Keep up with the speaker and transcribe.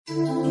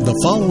The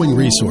following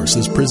resource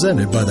is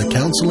presented by the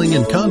Counseling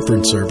and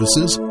Conference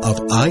Services of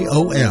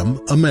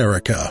IOM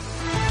America.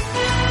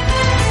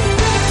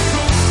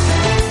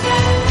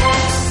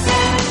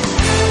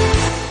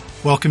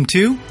 Welcome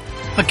to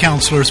A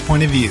Counselor's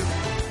Point of View.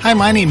 Hi,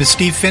 my name is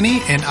Steve Finney,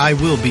 and I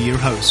will be your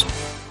host.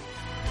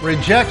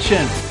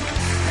 Rejection.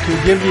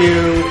 To give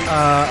you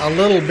a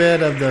little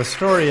bit of the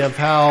story of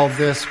how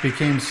this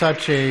became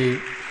such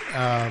a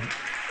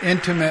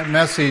intimate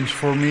message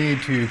for me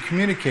to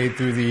communicate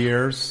through the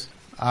years.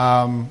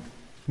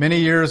 Many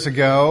years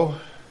ago,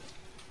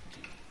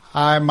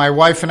 my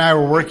wife and I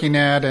were working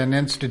at an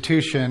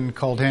institution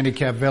called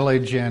Handicap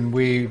Village, and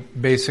we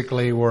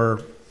basically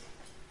were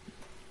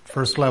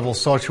first-level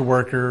social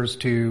workers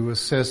to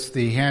assist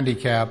the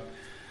handicapped.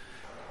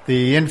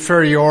 The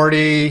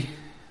inferiority,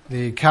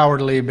 the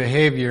cowardly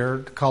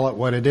behavior, to call it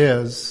what it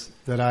is,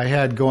 that I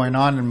had going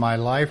on in my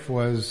life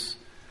was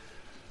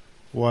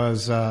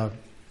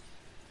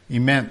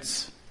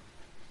immense.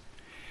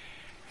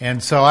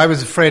 And so I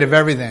was afraid of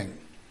everything.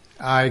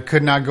 I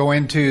could not go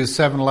into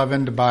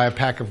 7-Eleven to buy a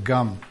pack of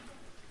gum.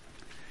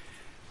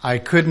 I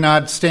could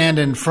not stand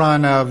in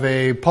front of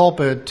a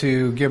pulpit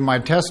to give my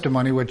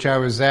testimony, which I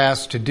was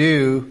asked to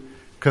do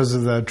because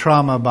of the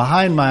trauma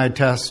behind my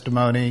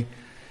testimony.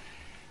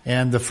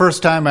 And the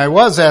first time I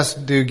was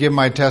asked to give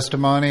my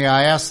testimony,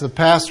 I asked the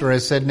pastor, I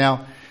said,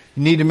 now,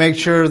 you need to make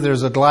sure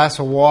there's a glass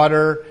of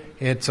water.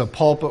 It's a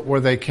pulpit where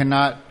they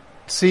cannot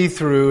see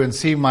through and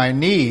see my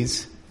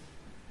knees.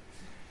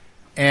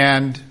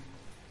 And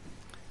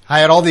I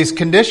had all these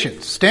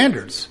conditions,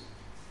 standards,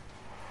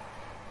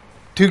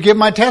 to give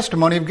my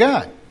testimony of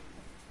God.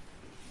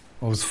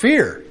 Well, it was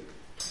fear.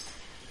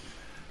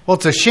 Well,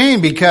 it's a shame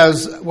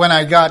because when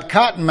I got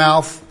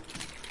cottonmouth,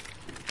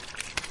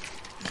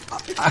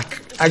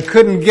 I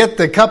couldn't get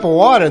the cup of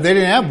water. They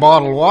didn't have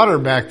bottled water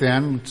back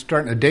then. I'm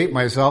starting to date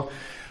myself.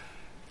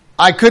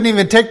 I couldn't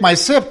even take my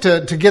sip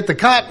to get the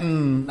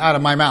cotton out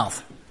of my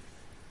mouth.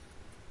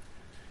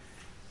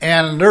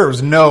 And there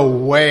was no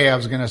way I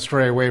was going to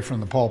stray away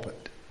from the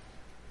pulpit.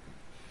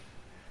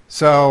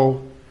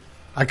 So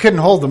I couldn't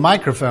hold the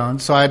microphone,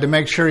 so I had to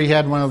make sure he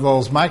had one of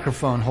those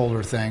microphone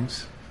holder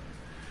things.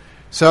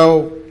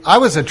 So I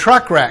was a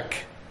truck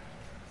wreck,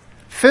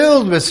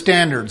 filled with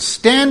standards.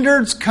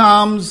 Standards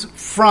comes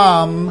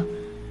from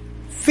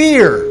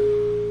fear.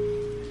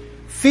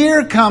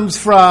 Fear comes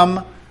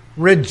from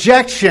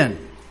rejection.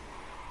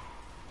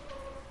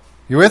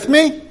 You with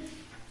me?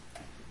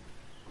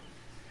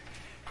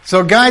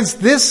 So guys,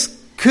 this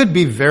could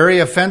be very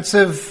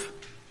offensive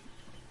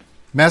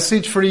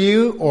message for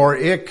you, or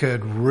it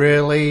could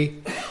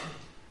really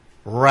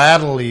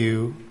rattle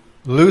you,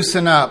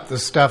 loosen up the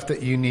stuff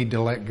that you need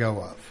to let go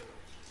of.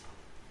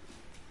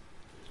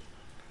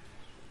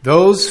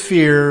 Those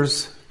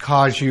fears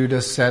cause you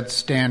to set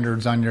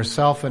standards on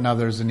yourself and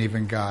others and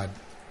even God.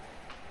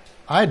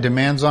 I had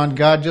demands on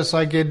God just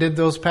like I did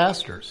those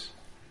pastors.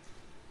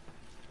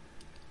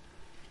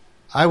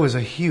 I was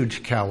a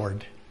huge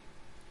coward.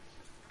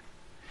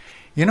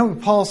 You know,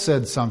 Paul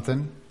said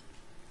something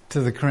to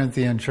the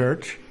Corinthian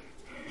church.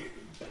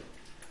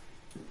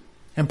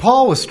 And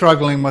Paul was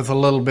struggling with a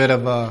little bit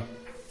of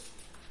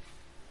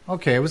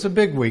it was a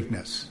big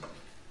weakness.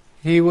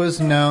 He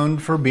was known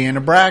for being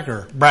a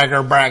bragger.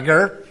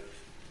 Bragger.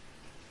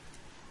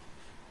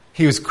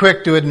 He was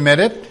quick to admit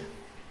it.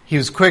 He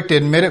was quick to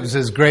admit it was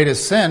his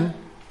greatest sin,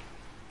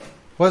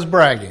 was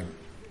bragging.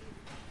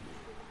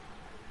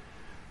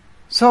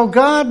 So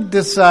God,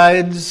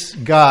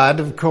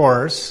 of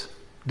course,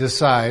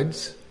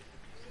 decides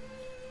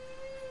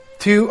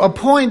to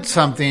appoint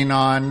something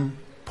on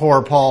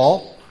poor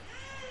Paul.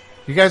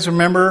 You guys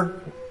remember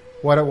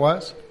what it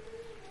was?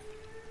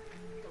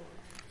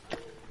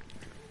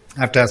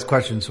 I have to ask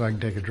questions so I can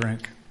take a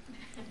drink.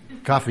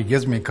 Coffee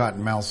gives me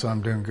cotton mouth, so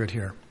I'm doing good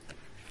here.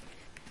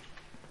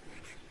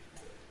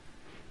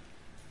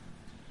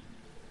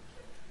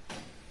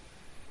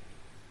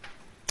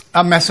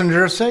 A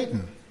messenger of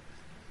Satan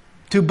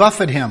to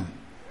buffet him.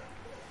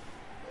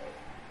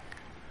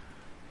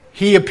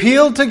 He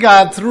appealed to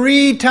God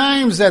 3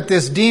 times that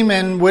this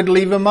demon would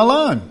leave him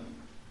alone.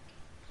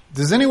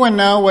 Does anyone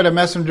know what a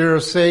messenger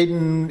of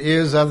Satan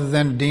is other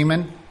than a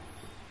demon?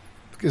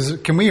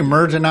 Can we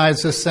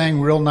emergenize this thing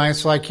real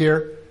nice like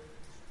here?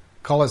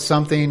 Call it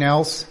something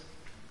else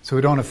so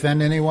we don't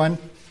offend anyone?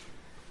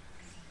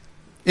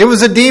 It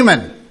was a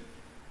demon.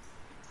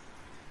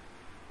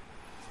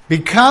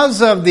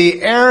 Because of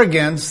the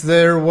arrogance,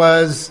 there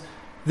was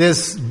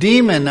this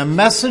demon, a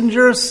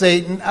messenger of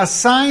Satan,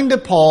 assigned to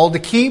Paul to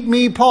keep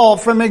me, Paul,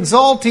 from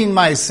exalting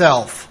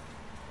myself.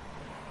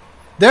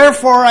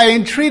 Therefore, I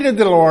entreated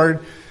the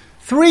Lord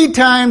 3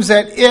 times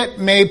that it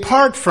may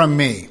part from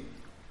me.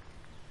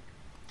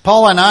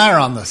 Paul and I are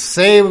on the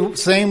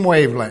same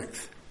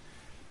wavelength.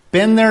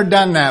 Been there,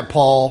 done that,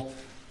 Paul,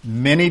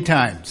 many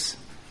times.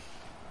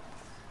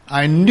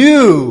 I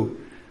knew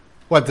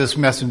what this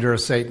messenger of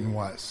Satan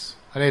was.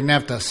 I didn't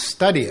have to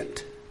study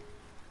it.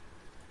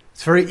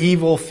 It's a very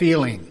evil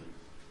feeling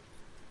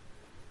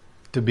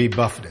to be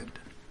buffeted.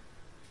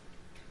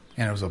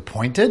 And it was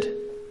appointed.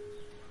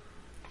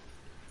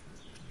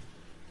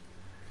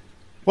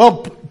 Well,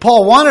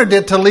 Paul wanted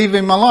it to leave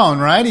him alone,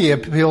 right? He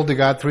appealed to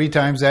God 3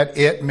 times that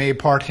it may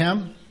part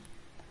him.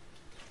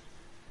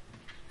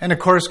 And of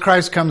course,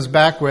 Christ comes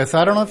back with,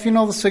 I don't know if you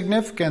know the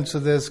significance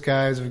of this,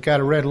 guys. If you've got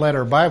a red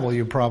letter Bible,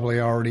 you probably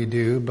already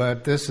do,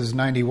 but this is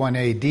 91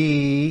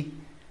 AD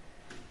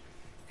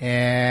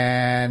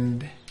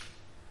and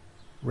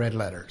red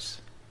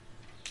letters.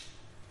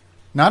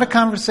 Not a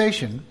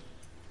conversation.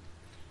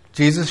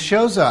 Jesus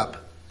shows up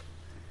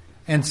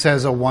and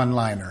says a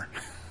one-liner.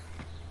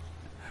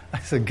 I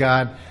said,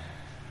 God,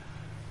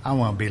 I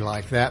want to be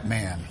like that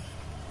man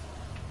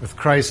with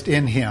Christ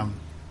in him,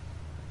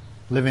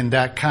 living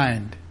that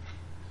kind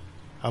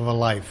of a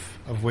life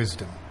of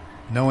wisdom,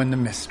 knowing the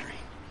mystery.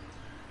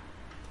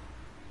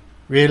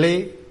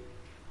 Really?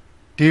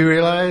 Do you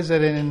realize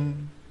that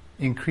in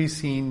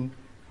increasing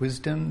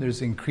wisdom,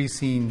 there's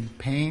increasing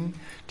pain?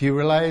 Do you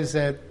realize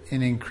that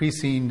in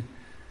increasing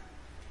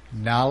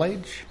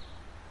knowledge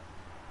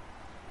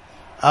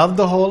of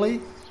the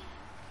holy,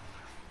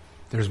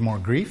 there's more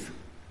grief?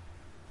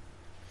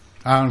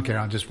 I don't care.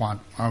 I just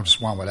want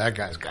what that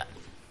guy's got.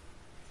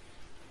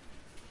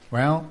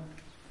 Well,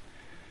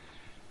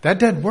 that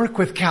doesn't work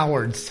with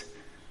cowards.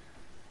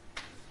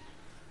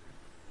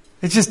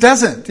 It just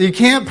doesn't. You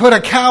can't put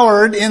a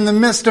coward in the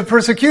midst of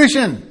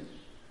persecution.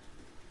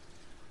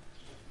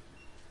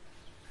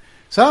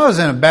 So I was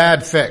in a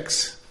bad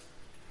fix.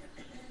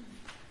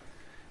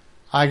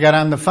 I got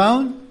on the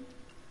phone.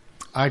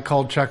 I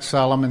called Chuck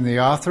Solomon,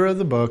 the author of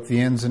the book, The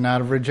Ins and Out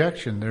of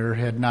Rejection. There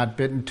had not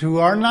been, to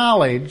our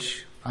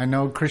knowledge, I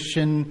know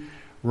Christian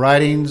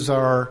writings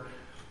are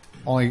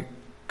only a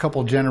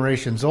couple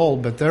generations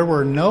old, but there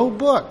were no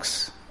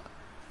books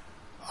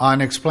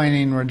on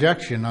explaining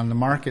rejection on the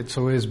market.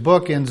 So his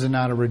book, Ins and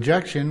Out of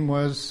Rejection,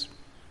 was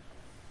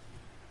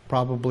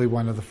probably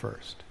one of the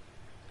first.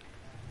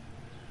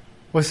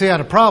 Well, see, I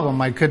had a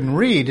problem. I couldn't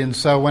read. And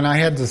so when I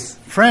had this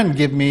friend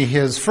give me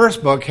his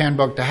first book,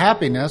 Handbook to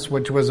Happiness,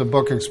 which was a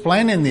book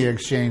explaining the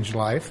exchange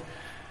life,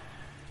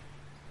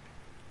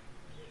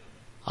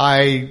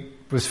 I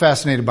was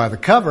fascinated by the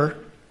cover.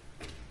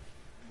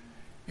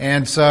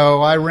 And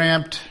so I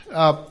ramped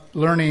up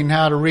learning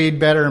how to read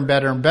better and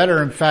better and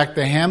better. In fact,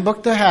 the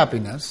Handbook to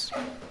Happiness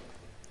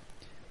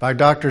by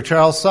Dr.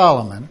 Charles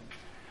Solomon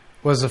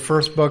was the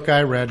first book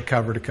I read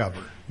cover to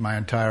cover my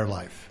entire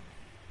life.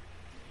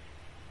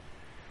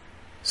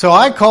 So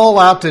I call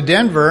out to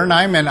Denver, and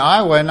I'm in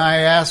Iowa, and I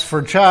asked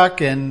for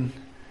Chuck, and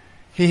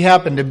he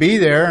happened to be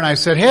there, and I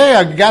said, hey,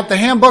 I got the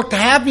Handbook to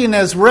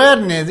Happiness read,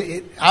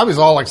 and I was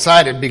all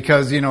excited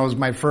because, it was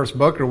my first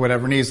book or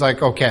whatever, and he's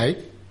like,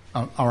 okay,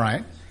 all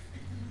right.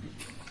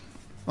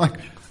 I'm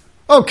like,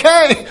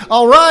 okay,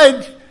 all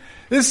right,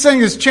 this thing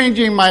is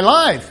changing my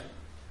life.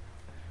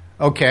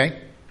 Okay,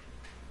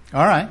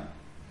 all right.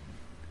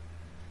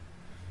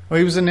 Well,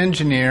 he was an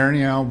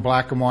engineer,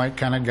 black and white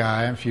kind of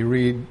guy. If you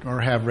read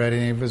or have read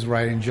any of his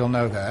writings, you'll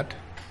know that.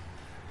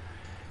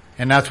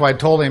 And that's why I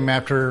told him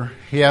after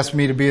he asked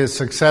me to be his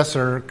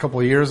successor a couple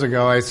of years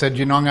ago, I said,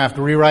 I'm going to have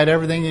to rewrite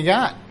everything you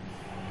got.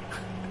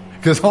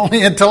 Because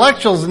only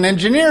intellectuals and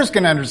engineers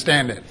can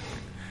understand it.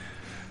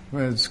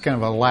 It's kind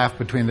of a laugh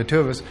between the two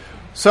of us.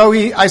 So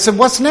I said,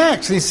 what's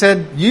next? He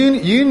said,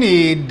 you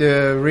need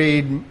to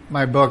read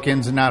my book,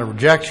 Ins and Out of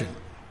Rejection.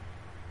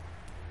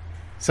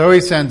 So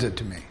he sends it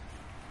to me.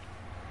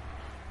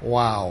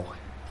 Wow.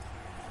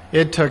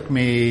 It took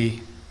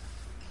me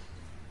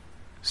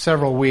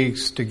several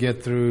weeks to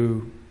get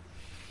through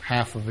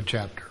half of a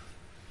chapter.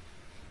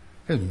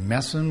 It was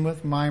messing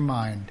with my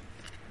mind.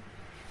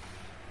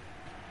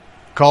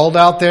 Called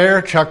out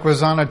there. Chuck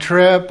was on a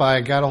trip. I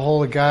got a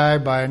hold of a guy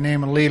by the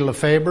name of Lee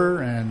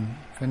Lefebvre, and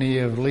if any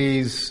of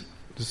Lee's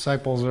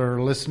disciples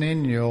are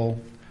listening, you'll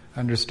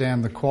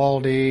understand the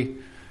quality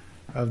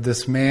of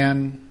this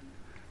man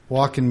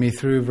walking me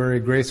through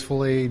very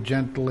gracefully,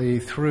 gently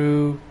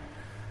through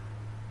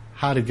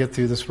how to get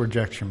through this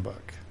rejection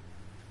book.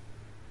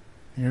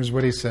 Here's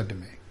what he said to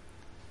me.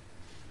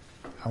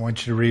 I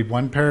want you to read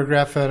one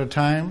paragraph at a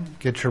time.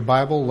 Get your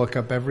Bible. Look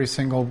up every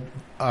single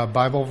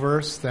Bible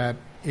verse that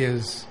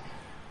is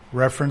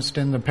referenced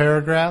in the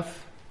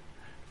paragraph.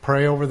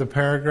 Pray over the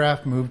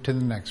paragraph. Move to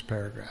the next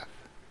paragraph.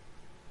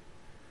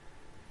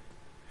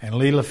 And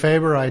Lee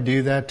Lefebvre, I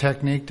do that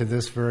technique to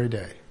this very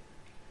day.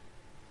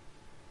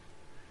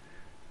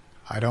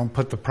 I don't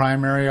put the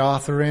primary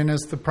author in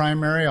as the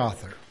primary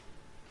author.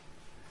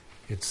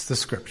 It's the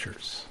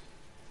scriptures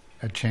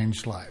that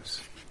changed lives.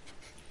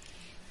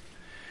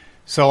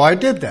 So I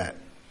did that.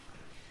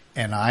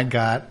 And I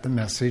got the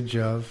message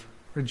of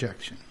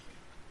rejection.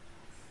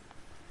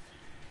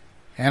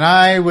 And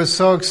I was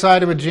so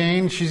excited with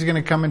Jane. She's going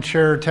to come and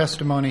share her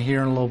testimony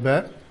here in a little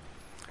bit.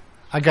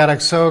 I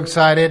got so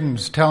excited and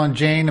was telling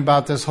Jane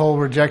about this whole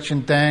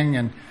rejection thing.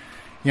 And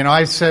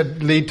I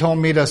said, Lee told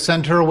me to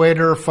send her away to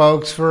her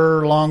folks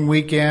for a long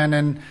weekend,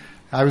 and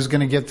I was going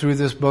to get through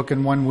this book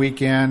in one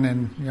weekend,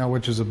 and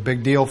which was a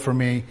big deal for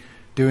me,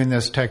 doing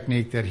this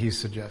technique that he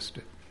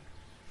suggested.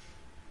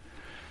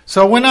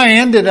 So when I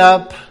ended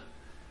up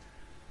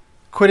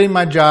quitting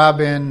my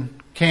job in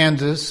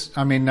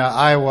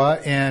Iowa,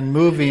 and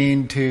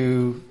moving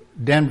to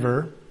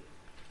Denver.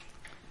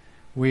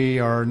 We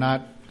are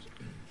not,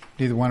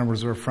 neither one of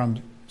us are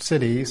from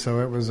city,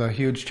 so it was a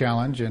huge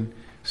challenge, and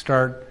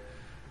start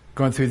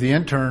going through the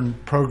intern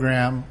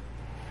program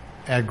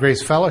at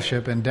Grace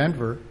Fellowship in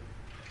Denver.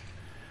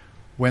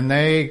 When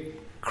they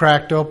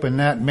cracked open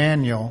that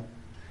manual,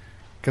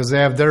 because they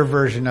have their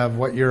version of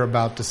what you're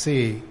about to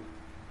see,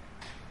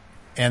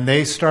 and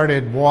they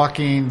started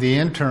walking the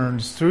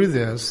interns through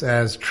this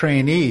as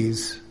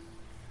trainees,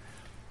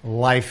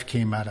 life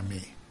came out of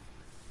me.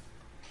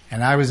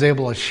 And I was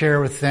able to share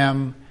with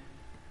them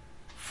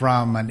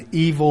from an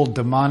evil,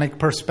 demonic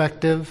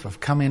perspective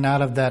of coming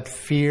out of that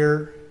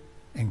fear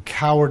and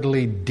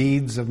cowardly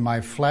deeds of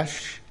my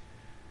flesh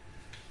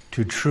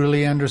to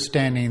truly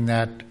understanding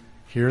that,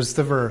 here's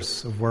the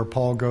verse of where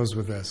Paul goes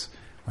with this.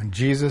 When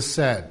Jesus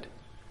said,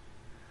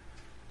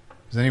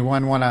 does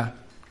anyone want to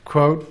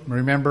quote,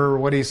 remember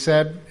what he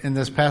said in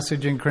this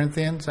passage in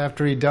Corinthians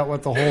after he dealt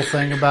with the whole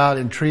thing about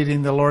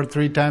entreating the Lord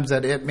 3 times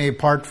that it may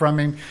part from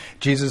him?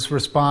 Jesus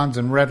responds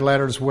in red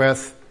letters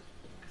with,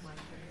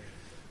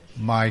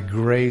 my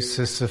grace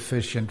is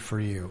sufficient for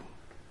you,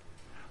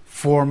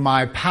 for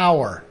my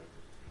power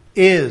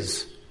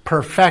is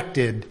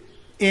perfected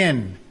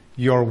in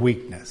your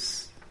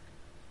weakness.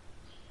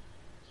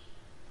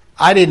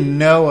 I didn't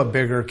know a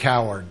bigger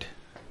coward.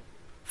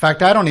 In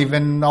fact, I don't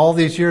even, all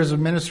these years of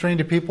ministering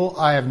to people,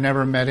 I have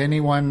never met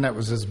anyone that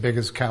was as big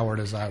as coward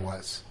as I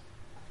was.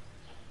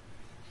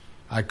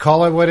 I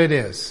call it what it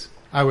is.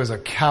 I was a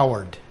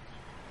coward.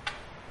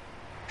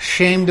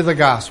 Ashamed of the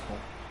gospel.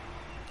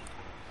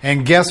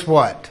 And guess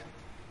what?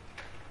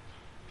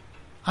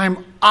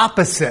 I'm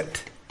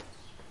opposite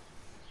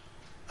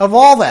of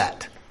all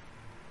that.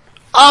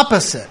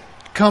 Opposite.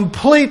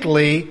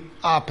 Completely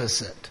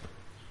opposite.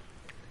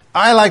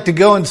 I like to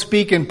go and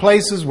speak in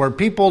places where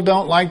people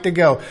don't like to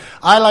go.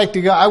 I like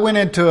to go. I went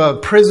into a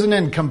prison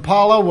in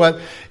Kampala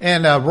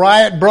and a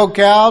riot broke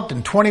out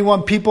and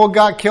 21 people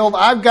got killed.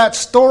 I've got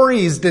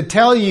stories to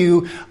tell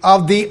you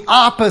of the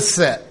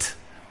opposite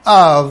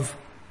of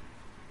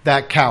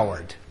that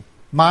coward.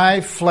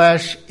 My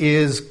flesh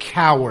is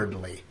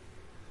cowardly.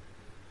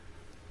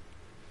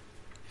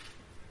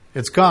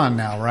 It's gone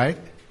now, right?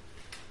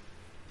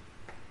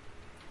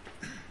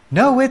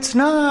 No, it's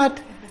not.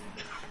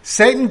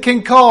 Satan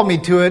can call me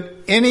to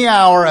it any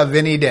hour of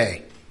any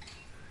day.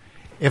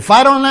 If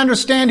I don't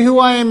understand who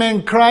I am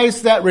in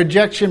Christ, that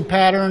rejection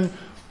pattern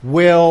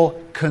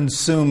will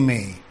consume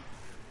me.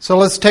 So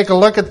let's take a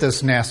look at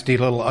this nasty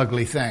little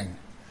ugly thing.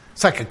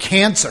 It's like a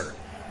cancer.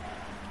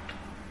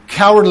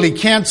 Cowardly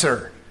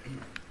cancer.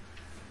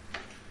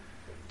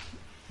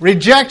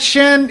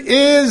 Rejection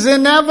is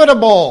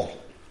inevitable.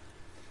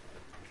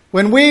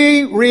 When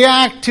we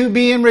react to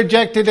being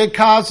rejected, it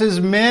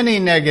causes many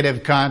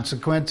negative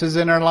consequences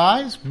in our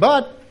lives,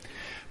 but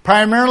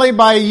primarily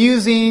by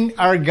using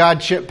our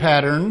Godship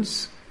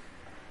patterns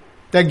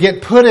that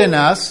get put in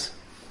us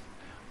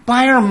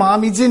by our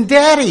mommies and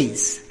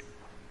daddies.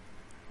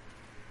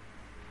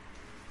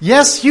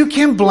 Yes, you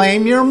can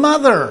blame your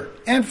mother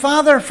and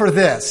father for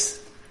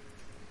this.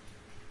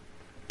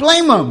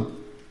 Blame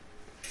them,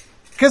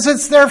 because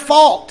it's their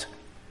fault.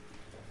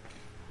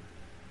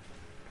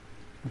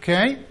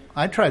 Okay?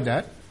 I tried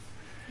that.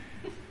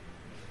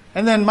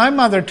 And then my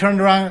mother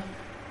turned around.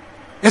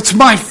 It's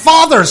my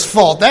father's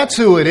fault. That's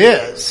who it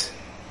is.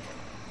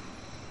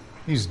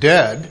 He's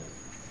dead.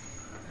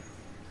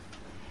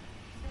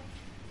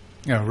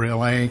 Yeah,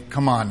 really?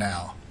 Come on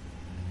now.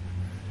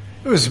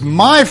 It was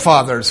my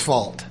father's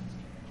fault.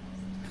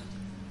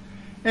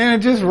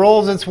 And it just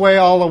rolls its way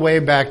all the way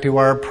back to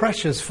our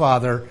precious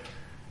father,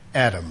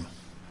 Adam.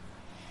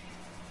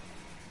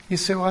 You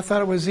say, well, I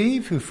thought it was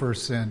Eve who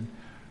first sinned.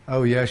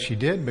 Oh, yes, she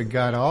did, but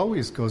God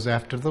always goes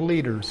after the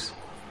leaders.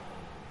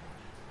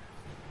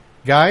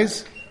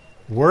 Guys,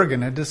 we're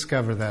going to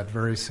discover that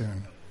very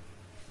soon.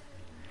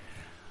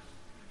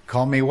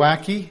 Call me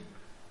wacky,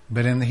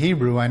 but in the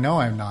Hebrew, I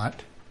know I'm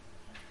not.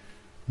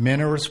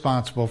 Men are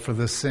responsible for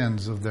the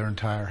sins of their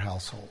entire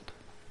household.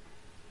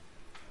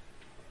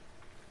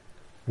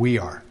 We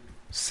are.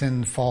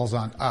 Sin falls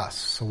on us.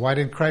 So why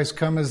did Christ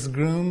come as the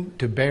groom?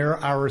 To bear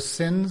our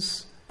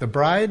sins, the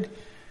bride?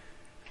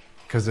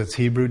 Because it's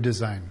Hebrew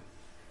design.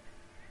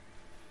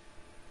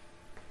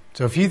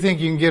 So if you think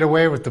you can get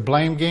away with the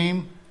blame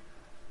game,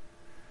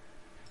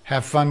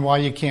 have fun while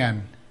you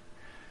can.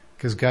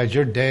 Because guys,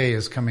 your day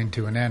is coming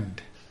to an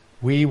end.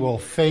 We will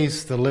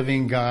face the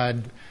living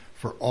God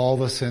for all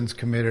the sins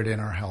committed in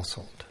our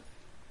household.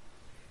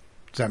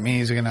 Does that mean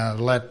he's going to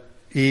let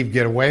Eve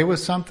get away with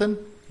something?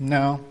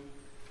 No.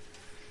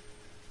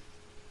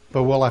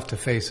 But we'll have to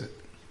face it.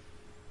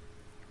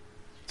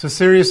 It's a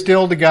serious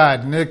deal to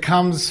God, and it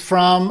comes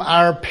from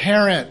our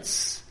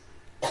parents.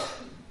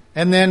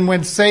 And then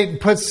when Satan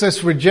puts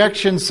this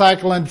rejection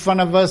cycle in front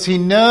of us, he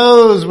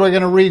knows we're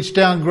going to reach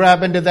down,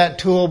 grab into that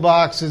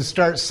toolbox, and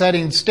start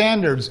setting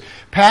standards.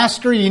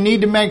 Pastor, you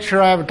need to make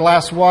sure I have a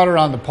glass of water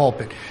on the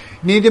pulpit.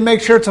 You need to make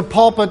sure it's a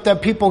pulpit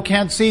that people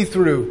can't see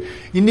through.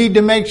 You need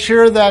to make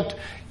sure that,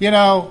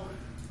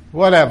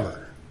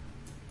 whatever.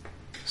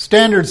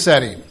 Standard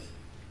setting.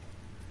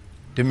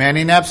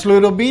 Demanding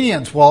absolute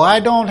obedience. Well,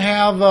 I don't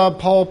have a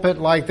pulpit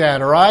like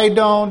that, or I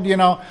don't,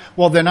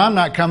 well, then I'm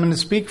not coming to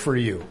speak for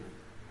you.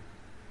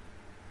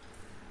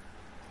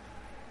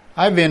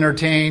 I've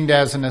entertained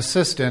as an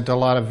assistant a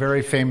lot of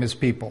very famous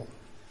people.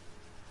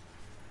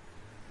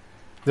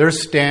 Their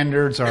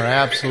standards are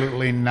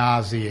absolutely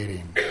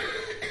nauseating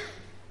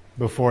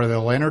before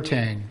they'll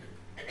entertain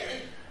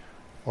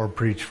or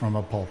preach from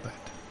a pulpit.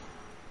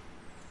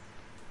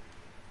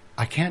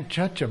 I can't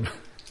judge them.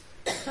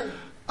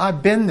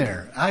 I've been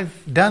there. I've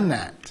done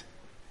that.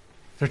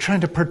 They're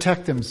trying to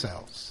protect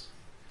themselves.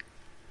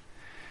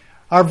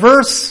 Our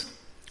verse,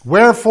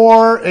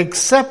 wherefore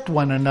accept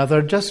one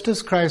another, just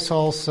as Christ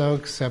also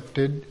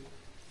accepted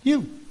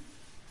you.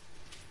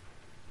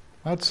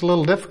 That's a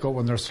little difficult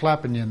when they're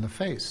slapping you in the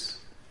face.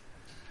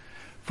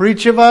 For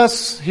each of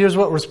us, here's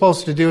what we're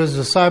supposed to do as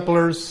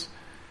disciplers,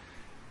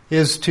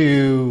 is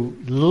to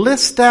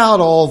list out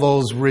all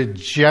those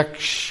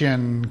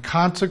rejection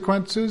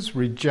consequences,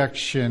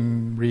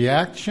 rejection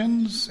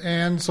reactions,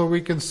 and so we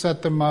can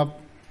set them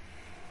up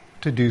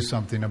to do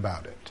something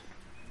about it.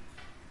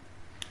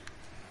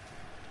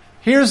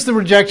 Here's the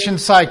rejection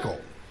cycle.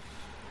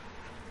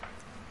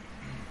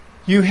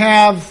 You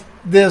have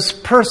this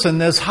person,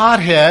 this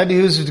hothead,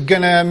 who's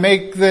going to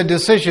make the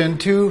decision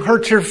to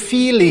hurt your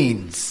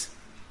feelings.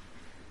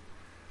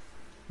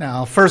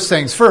 Now, first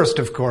things first,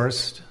 of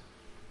course.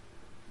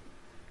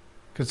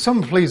 Could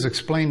someone please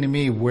explain to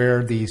me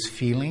where these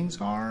feelings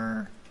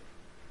are?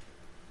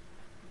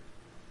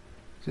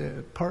 Is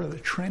it part of the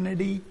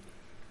Trinity?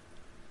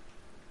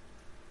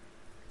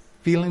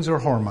 Feelings are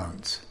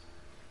hormones.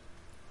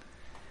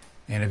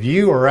 And if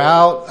you are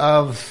out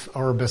of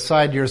or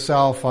beside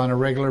yourself on a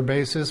regular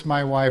basis,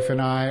 my wife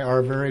and I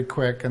are very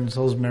quick, and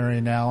so's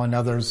Mary now and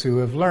others who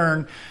have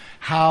learned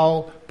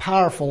how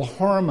powerful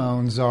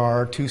hormones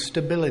are to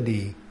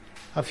stability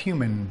of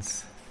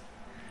humans.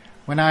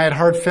 When I had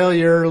heart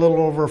failure a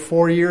little over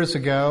 4 years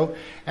ago,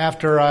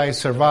 after I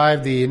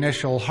survived the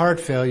initial heart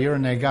failure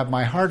and they got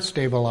my heart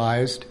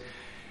stabilized,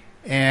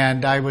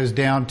 and I was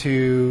down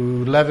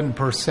to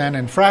 11%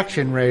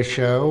 infraction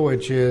ratio,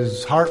 which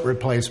is heart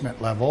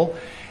replacement level,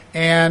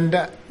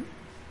 and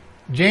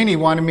Janie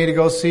wanted me to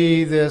go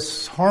see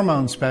this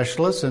hormone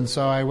specialist, and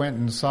so I went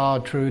and saw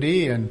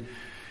Trudy, and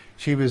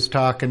she was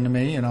talking to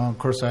me. Of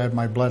course, I had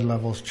my blood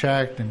levels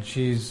checked, and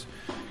she's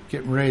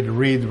getting ready to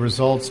read the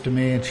results to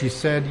me, and she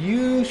said,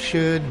 "You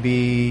should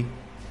be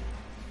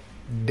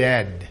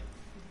dead."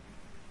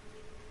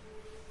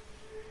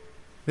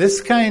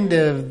 This kind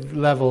of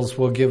levels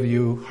will give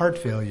you heart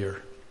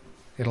failure.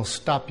 It'll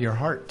stop your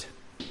heart.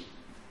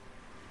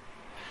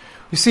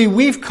 You see,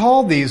 we've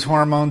called these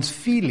hormones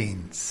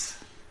feelings.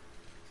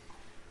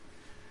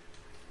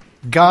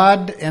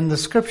 God and the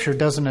Scripture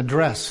doesn't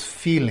address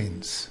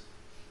feelings.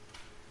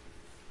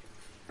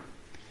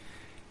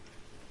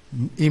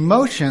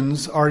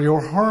 Emotions are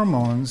your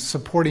hormones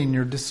supporting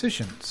your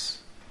decisions.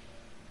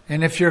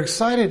 And if you're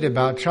excited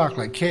about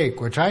chocolate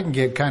cake, which I can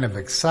get kind of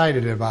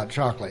excited about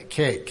chocolate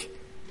cake,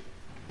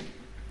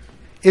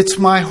 it's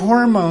my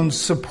hormones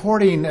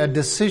supporting a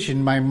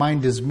decision my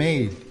mind has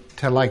made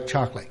to like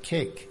chocolate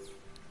cake.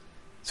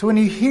 So when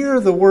you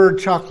hear the word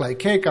chocolate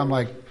cake, I'm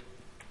like,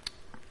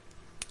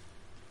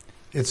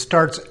 it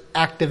starts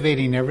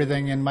activating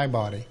everything in my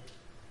body.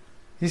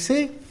 You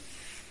see?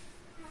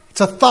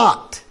 It's a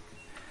thought.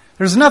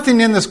 There's nothing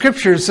in the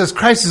Scripture that says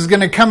Christ is going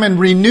to come and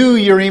renew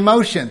your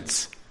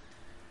emotions.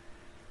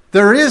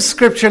 There is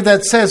Scripture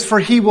that says, for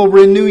He will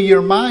renew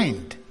your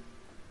mind.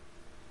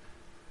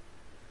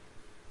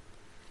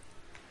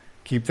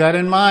 Keep that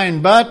in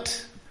mind.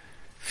 But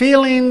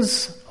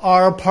feelings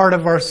are a part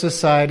of our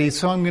society,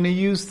 so I'm going to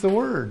use the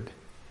word.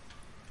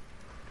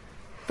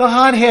 The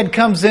hothead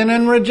comes in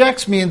and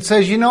rejects me and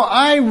says,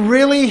 I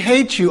really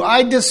hate you.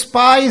 I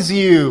despise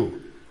you.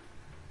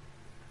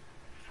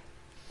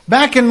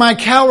 Back in my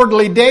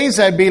cowardly days,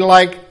 I'd be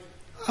like,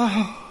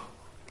 oh,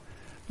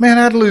 man,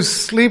 I'd lose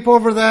sleep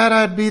over that.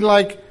 I'd be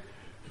like,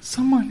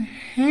 someone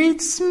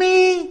hates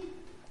me?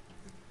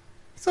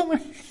 Someone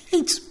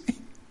hates me.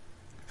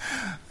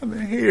 I've been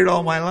hated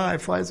all my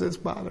life. Why is this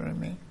bothering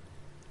me?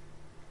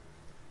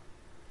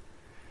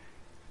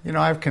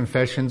 I have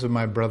confessions of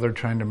my brother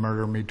trying to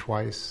murder me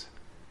twice.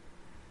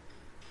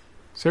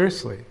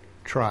 Seriously,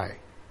 try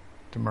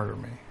to murder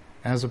me.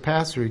 As a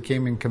pastor, he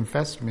came and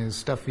confessed to me the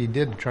stuff he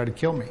did to try to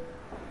kill me.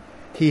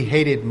 He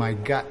hated my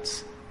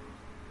guts.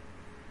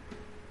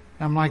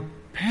 I'm like,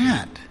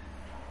 Pat,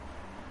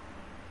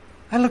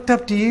 I looked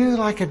up to you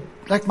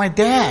like my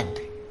dad.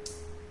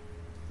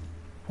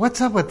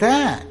 What's up with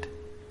that?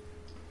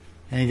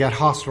 And he got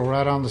hostile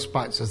right on the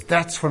spot. He says,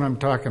 that's what I'm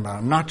talking about.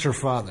 I'm not your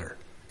father.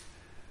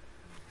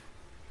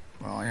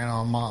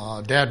 Well,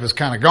 my dad was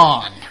kind of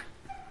gone.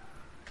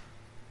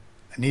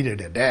 I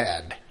needed a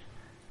dad.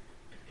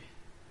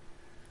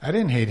 I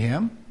didn't hate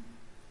him,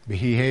 but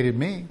he hated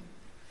me.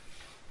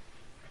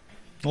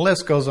 The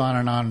list goes on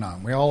and on and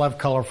on. We all have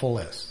colorful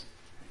lists.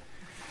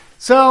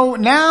 So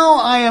now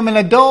I am an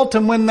adult,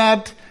 and when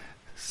that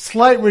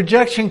slight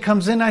rejection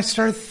comes in, I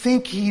start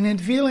thinking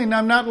and feeling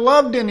I'm not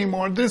loved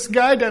anymore. This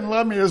guy doesn't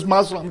love me. This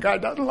Muslim guy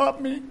doesn't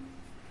love me.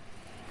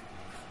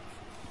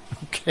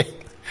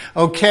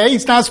 Okay,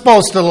 he's not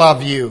supposed to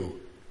love you.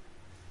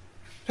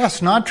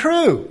 That's not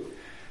true.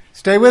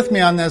 Stay with me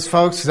on this,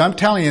 folks, because I'm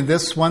telling you,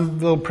 this one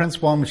little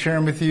principle I'm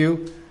sharing with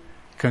you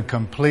can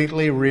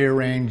completely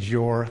rearrange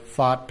your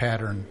thought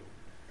pattern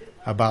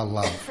about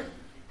love.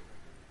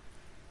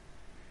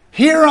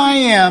 Here I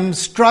am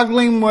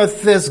struggling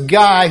with this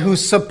guy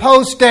who's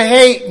supposed to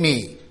hate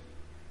me.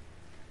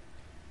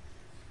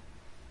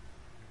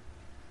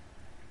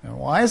 And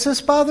why is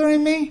this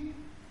bothering me?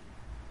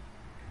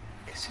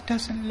 Because he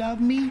doesn't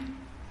love me.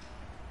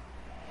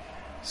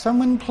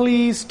 Someone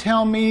please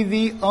tell me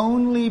the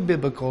only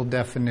biblical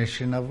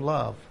definition of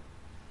love.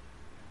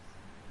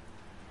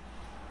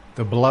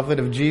 The beloved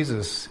of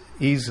Jesus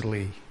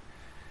easily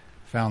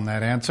found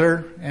that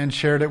answer and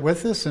shared it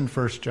with us in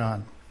 1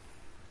 John.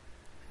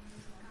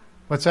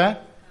 What's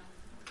that?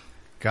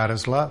 God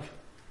is love.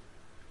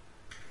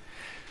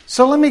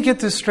 So let me get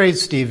this straight,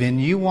 Stephen.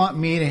 You want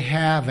me to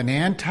have an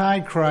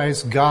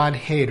antichrist God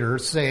hater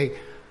say,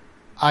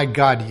 I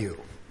God you.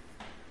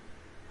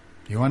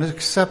 You want to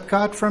accept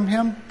God from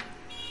him?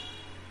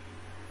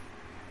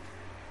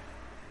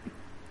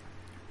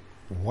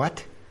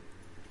 What?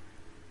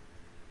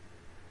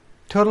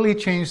 Totally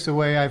changed the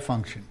way I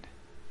functioned.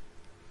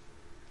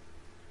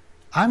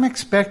 I'm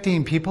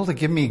expecting people to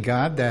give me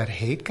God that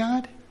hate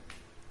God?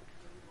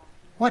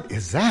 What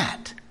is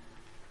that?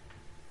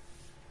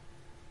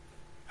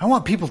 I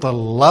want people to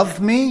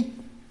love me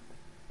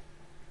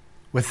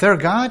with their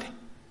God?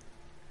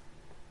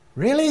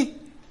 Really?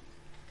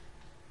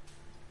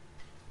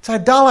 It's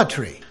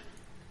idolatry.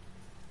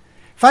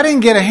 If I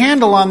didn't get a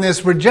handle on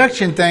this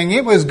rejection thing,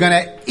 it was going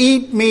to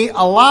eat me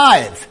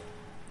alive.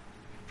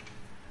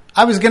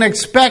 I was going to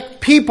expect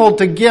people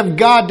to give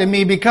God to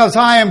me because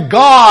I am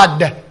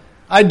God.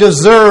 I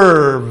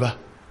deserve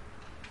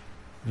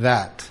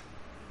that.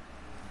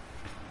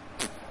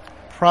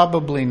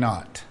 Probably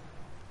not.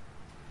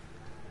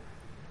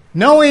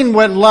 Knowing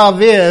what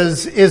love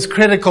is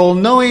critical.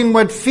 Knowing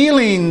what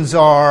feelings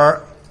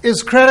are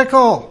is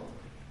critical.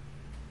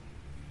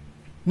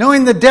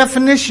 Knowing the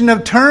definition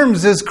of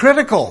terms is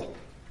critical.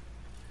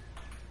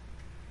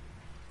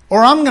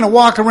 Or I'm going to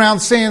walk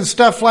around saying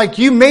stuff like,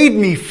 you made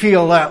me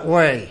feel that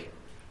way.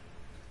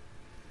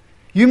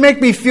 You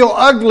make me feel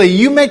ugly.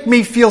 You make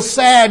me feel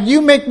sad.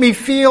 You make me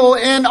feel,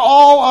 and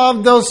all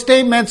of those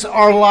statements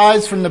are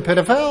lies from the pit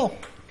of hell.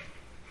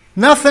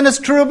 Nothing is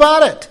true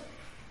about it.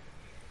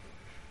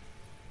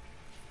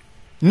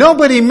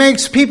 Nobody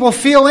makes people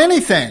feel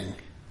anything.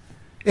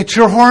 It's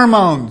your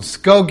hormones.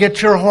 Go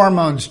get your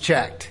hormones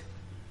checked.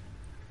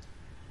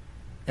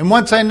 And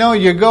once I know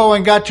you go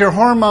and got your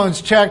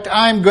hormones checked,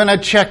 I'm going to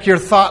check your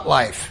thought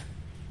life.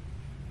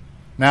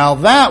 Now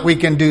that we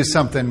can do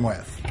something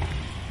with.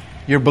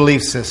 Your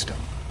belief system.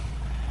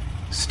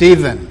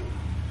 Stephen,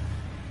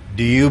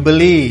 do you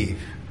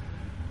believe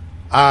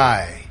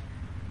I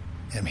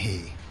am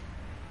He?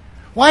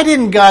 Why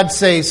didn't God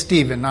say,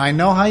 Stephen, I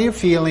know how you're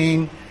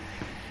feeling,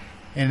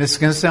 and it's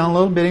going to sound a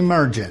little bit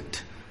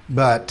emergent,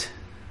 but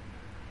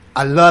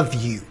I love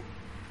you.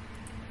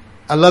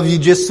 I love you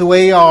just the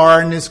way you are,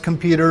 and this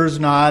computer is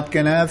not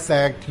going to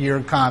affect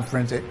your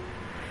conference.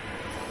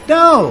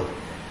 No.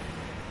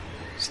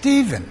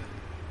 Stephen,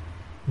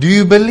 do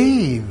you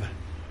believe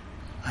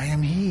I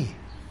am He?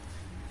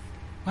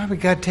 Why would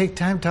God take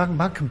time talking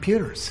about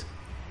computers?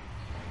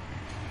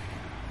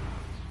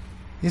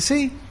 You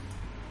see?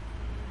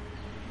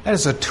 That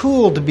is a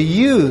tool to be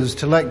used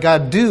to let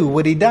God do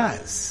what He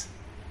does.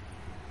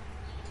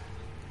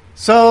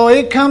 So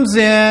it comes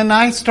in,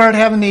 I start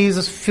having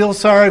these feel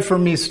sorry for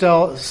me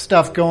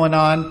stuff going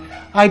on.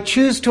 I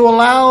choose to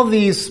allow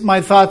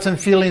my thoughts and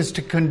feelings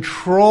to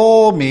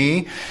control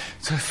me.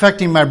 It's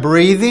affecting my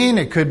breathing.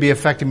 It could be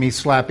affecting me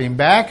slapping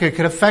back. It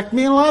could affect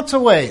me in lots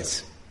of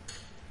ways.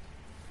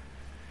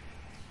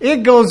 It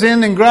goes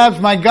in and grabs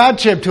my God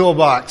chip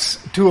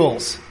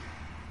tools.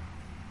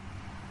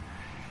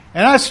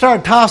 And I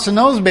start tossing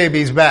those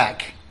babies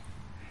back.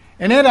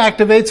 And it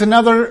activates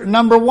another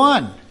number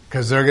 1.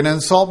 Because they're going to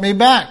insult me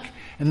back.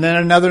 And then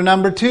another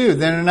number 2.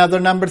 Then another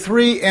number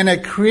 3. And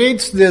it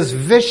creates this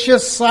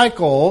vicious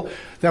cycle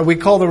that we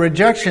call the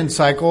rejection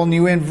cycle. And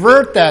you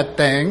invert that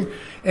thing.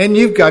 And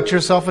you've got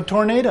yourself a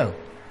tornado.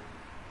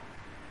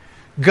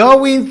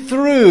 Going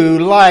through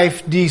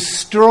life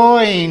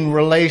destroying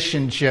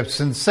relationships.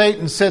 And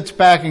Satan sits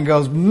back and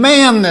goes,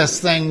 man,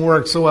 this thing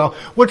works so well.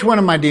 Which one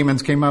of my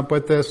demons came up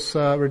with this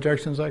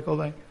rejection cycle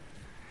thing?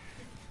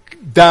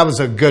 That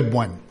was a good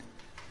one.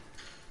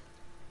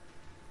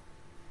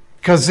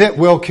 Because it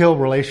will kill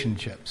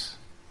relationships.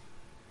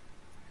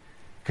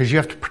 Because you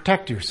have to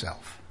protect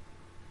yourself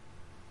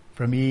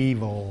from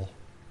evil.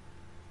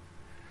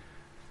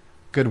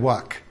 Good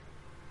luck.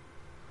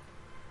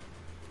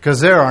 Because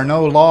there are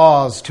no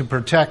laws to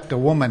protect a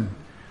woman,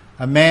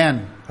 a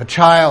man, a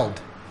child,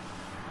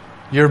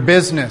 your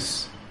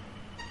business.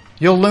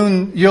 You'll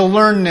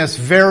learn this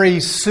very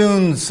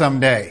soon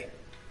someday.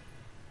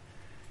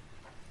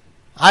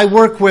 I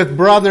work with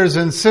brothers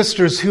and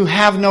sisters who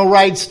have no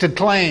rights to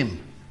claim.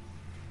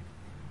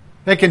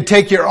 They can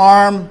take your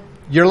arm,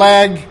 your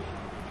leg,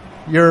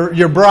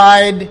 your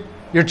bride,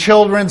 your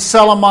children,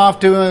 sell them off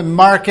to a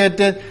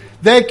market.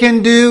 They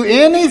can do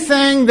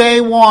anything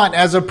they want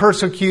as a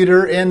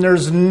persecutor, and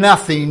there's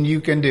nothing you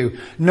can do.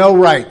 No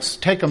rights.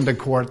 Take them to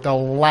court.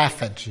 They'll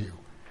laugh at you.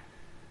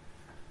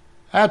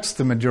 That's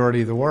the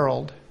majority of the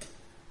world.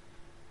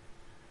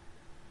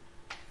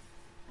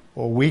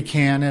 Well, we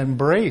can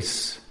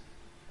embrace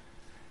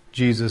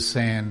Jesus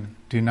saying,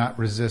 do not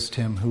resist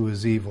him who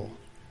is evil.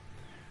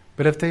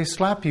 But if they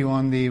slap you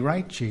on the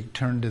right cheek,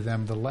 turn to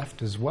them the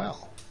left as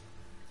well.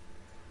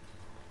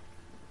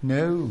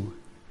 No,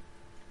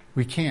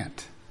 we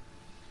can't.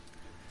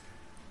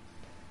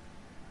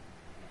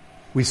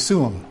 We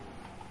sue them.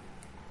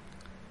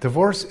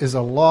 Divorce is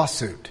a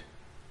lawsuit.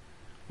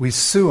 We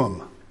sue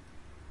them.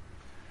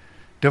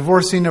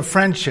 Divorcing a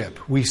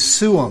friendship, we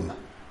sue them.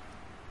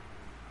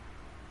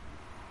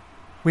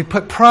 We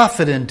put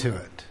profit into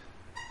it.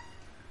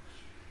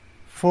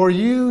 For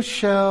you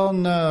shall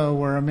know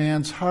where a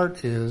man's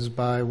heart is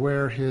by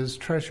where his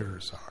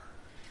treasures are.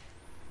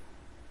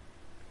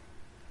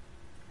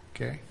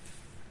 Okay?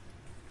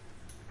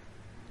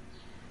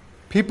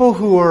 People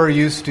who are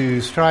used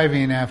to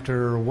striving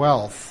after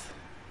wealth,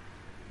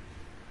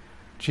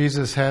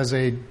 Jesus has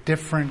a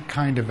different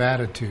kind of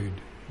attitude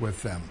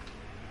with them.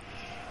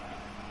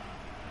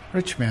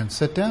 Rich man,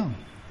 sit down.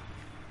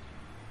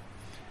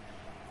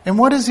 And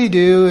what does he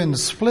do in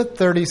split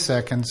 30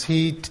 seconds?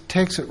 He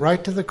takes it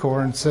right to the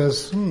core and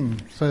says,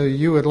 so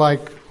you would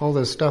like all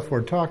this stuff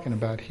we're talking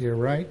about here,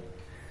 right?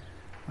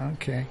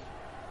 Okay.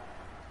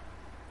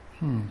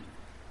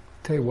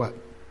 Tell you what.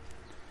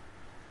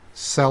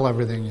 Sell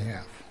everything you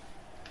have.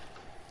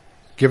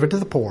 Give it to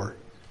the poor.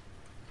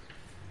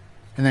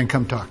 And then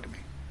come talk to me.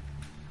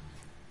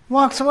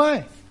 Walks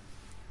away.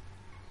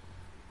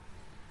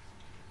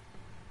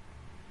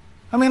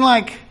 I mean,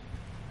 like,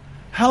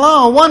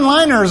 hello,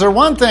 one-liners are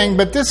one thing,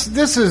 but this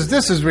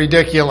is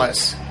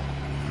ridiculous.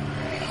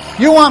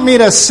 You want me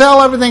to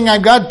sell everything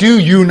I've got? Do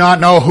you not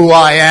know who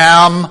I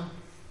am?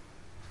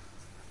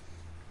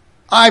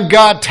 I've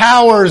got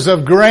towers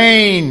of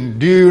grain.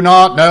 Do you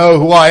not know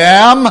who I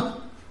am?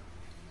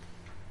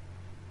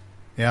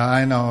 Yeah,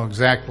 I know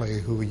exactly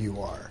who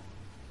you are.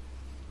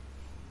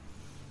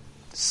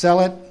 Sell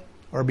it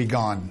or be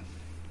gone.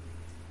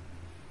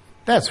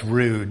 That's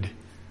rude.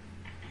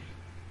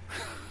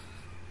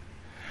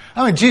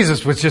 I mean,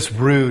 Jesus was just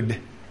rude.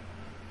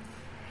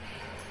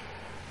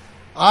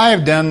 I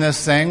have done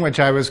this thing, which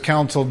I was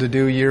counseled to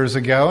do years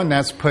ago, and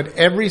that's put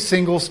every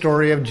single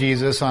story of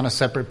Jesus on a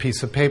separate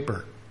piece of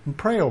paper and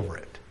pray over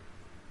it.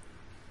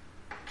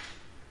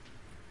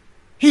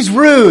 He's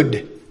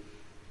rude.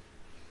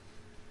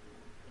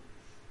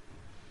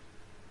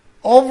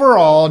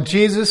 Overall,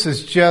 Jesus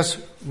is just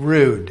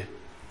rude.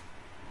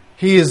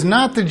 He is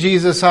not the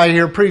Jesus I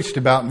hear preached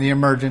about in the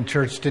emergent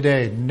church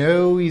today.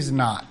 No, he's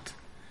not.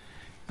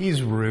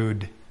 He's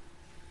rude.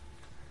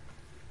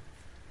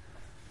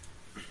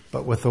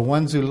 But with the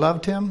ones who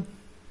loved him,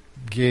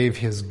 gave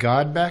his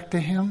God back to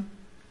him,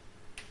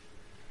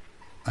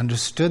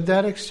 understood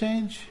that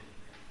exchange,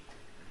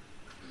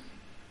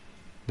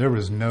 there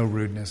was no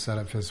rudeness out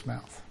of his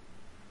mouth.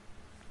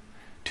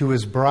 To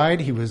his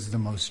bride, he was the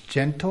most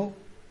gentle,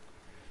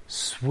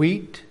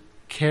 sweet,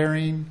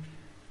 caring,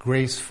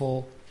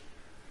 graceful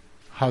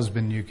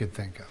husband you could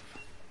think of.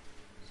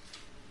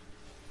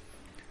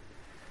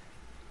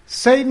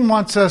 Satan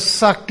wants us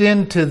sucked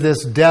into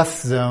this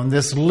death zone,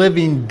 this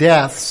living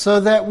death, so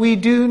that we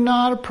do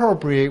not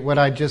appropriate what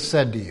I just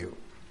said to you.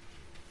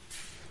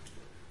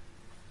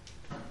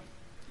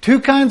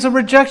 Two kinds of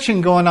rejection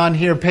going on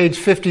here, page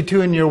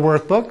 52 in your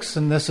workbooks,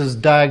 and this is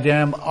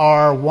diagram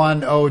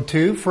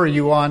R102 for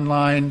you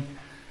online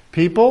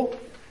people.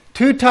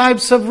 Two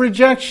types of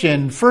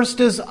rejection. First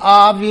is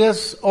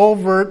obvious,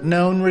 overt,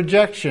 known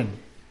rejection.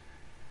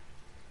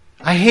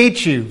 I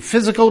hate you,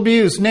 physical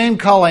abuse, name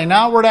calling,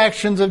 outward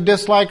actions of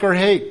dislike or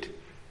hate.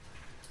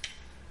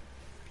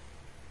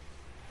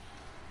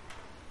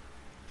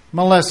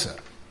 Melissa,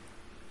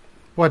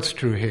 what's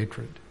true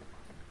hatred?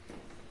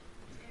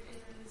 It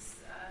is,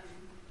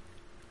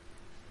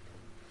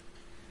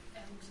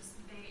 just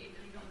they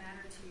don't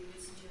matter to you.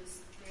 It's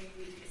just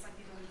it's like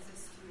they don't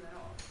exist to you at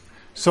all.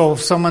 So if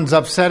someone's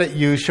upset at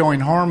you showing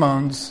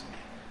hormones,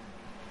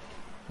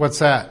 what's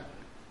that?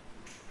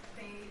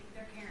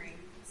 They're caring.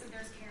 So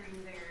there's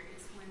caring there.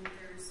 It's when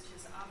there's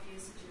just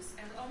obvious, just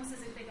almost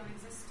as if they don't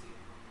exist to you.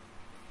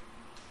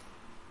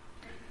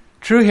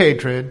 True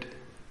hatred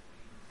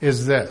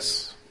is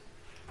this.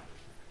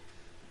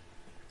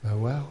 Oh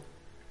well.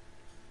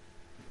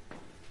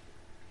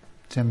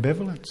 It's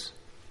ambivalence.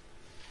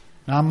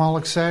 Now I'm all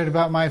excited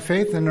about my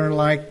faith and they're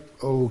like,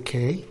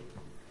 okay.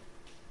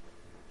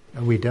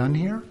 Are we done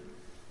here?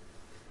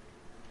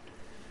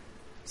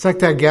 It's like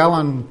that gal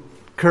on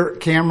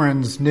Kirk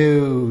Cameron's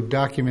new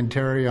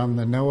documentary on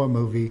the Noah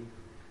movie.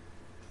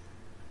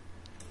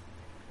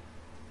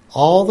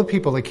 All the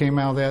people that came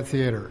out of that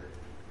theater,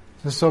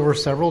 just over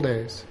several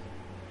days,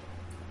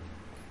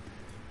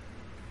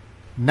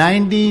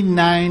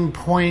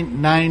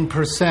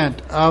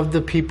 99.9% of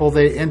the people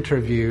they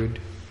interviewed,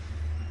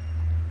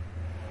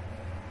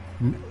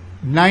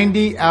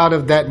 90 out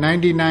of that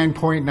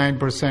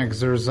 99.9%, because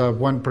there's a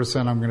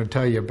 1% I'm going to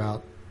tell you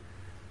about,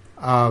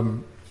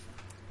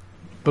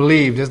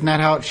 believed. Isn't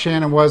that how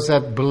Shannon was?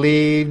 That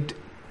believed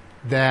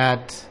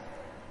that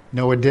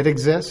Noah did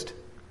exist?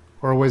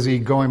 Or was he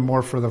going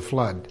more for the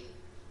flood?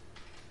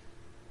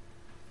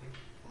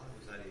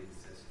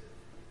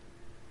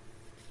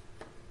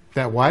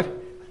 That what?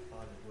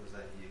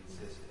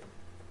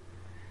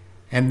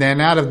 And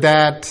then out of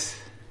that,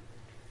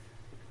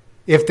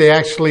 if they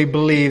actually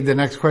believed, the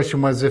next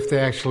question was if they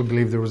actually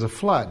believed there was a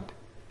flood.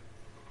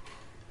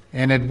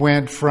 And it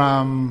went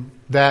from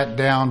that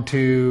down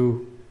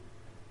to,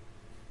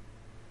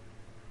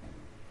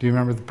 do you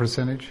remember the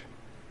percentage?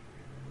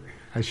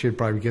 I should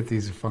probably get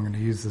these if I'm going to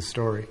use the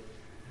story.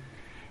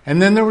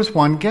 And then there was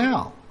one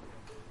gal,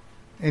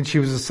 and she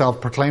was a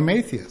self-proclaimed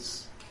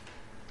atheist.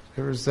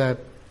 There was that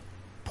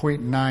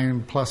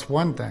 0.9 plus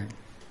 1 thing.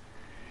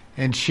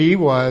 And she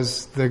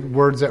was, the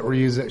words that were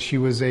used, that she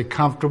was a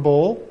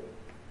comfortable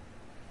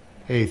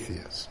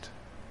atheist.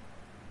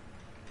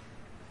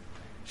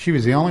 She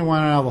was the only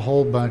one out of the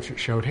whole bunch that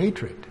showed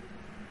hatred.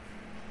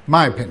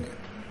 My opinion.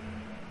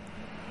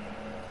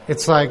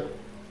 It's like,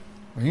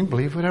 well, you can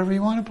believe whatever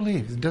you want to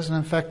believe. It doesn't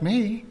affect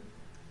me.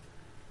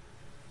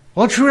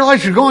 Well, don't you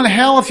realize you're going to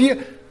hell if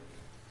you...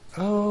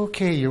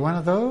 Okay, you're one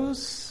of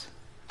those?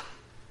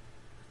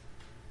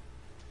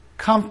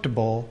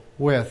 Comfortable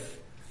with,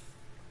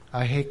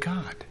 I hate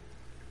God.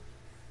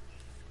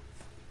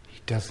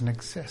 He doesn't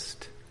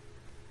exist.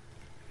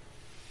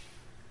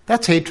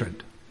 That's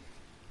hatred.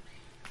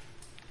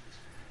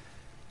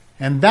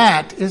 And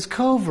that is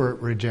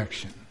covert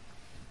rejection.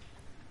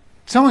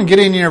 Someone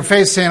getting in your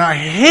face saying, I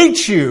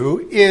hate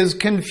you, is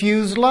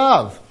confused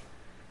love.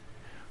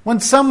 When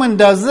someone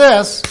does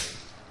this,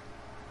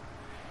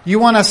 you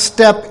want to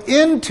step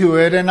into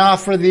it and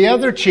offer the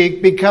other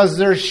cheek because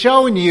they're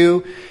showing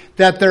you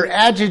that they're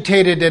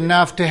agitated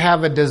enough to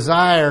have a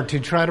desire to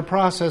try to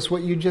process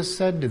what you just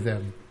said to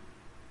them.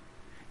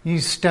 You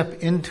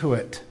step into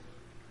it.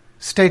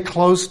 Stay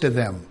close to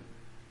them.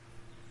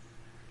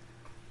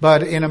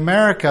 But in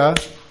America,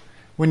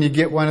 when you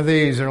get one of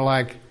these, they're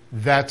like,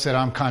 that's it,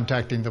 I'm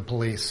contacting the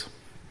police.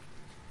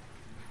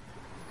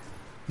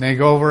 They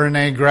go over and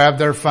they grab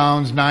their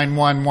phones,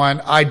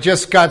 911. I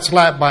just got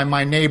slapped by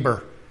my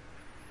neighbor.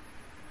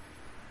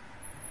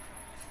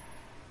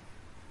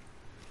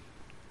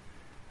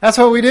 That's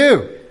what we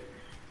do.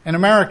 In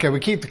America, we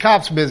keep the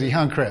cops busy,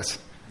 huh, Chris?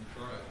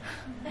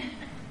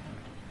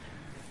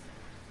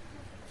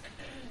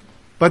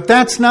 But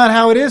that's not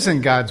how it is in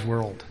God's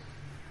world.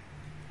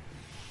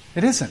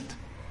 It isn't.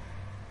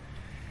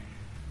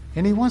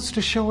 And He wants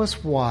to show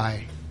us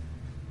why.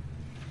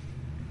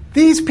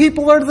 These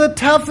people are the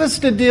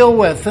toughest to deal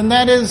with, and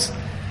that is,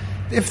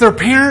 if they're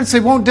parents, they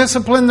won't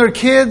discipline their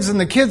kids, and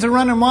the kids are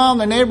running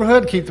wild in the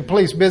neighborhood, keep the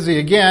police busy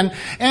again.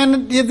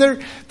 And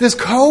this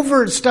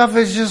covert stuff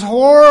is just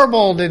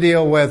horrible to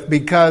deal with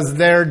because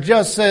they're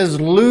just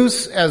as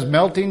loose as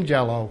melting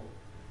jello.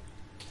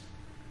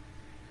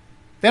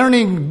 They don't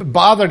even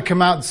bother to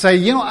come out and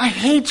say, I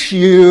hate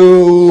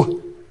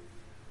you.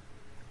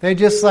 They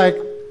just like,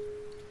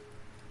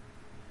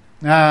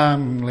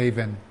 I'm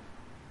leaving.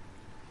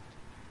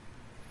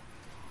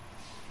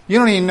 You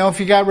don't even know if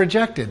you got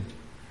rejected.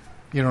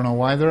 You don't know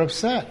why they're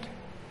upset.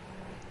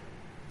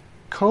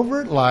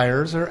 Covert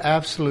liars are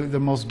absolutely the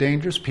most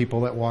dangerous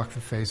people that walk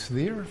the face of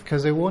the earth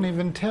because they won't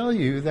even tell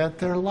you that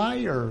they're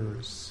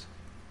liars.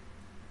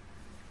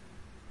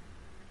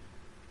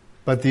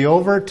 But the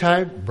overt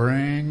type,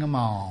 bring them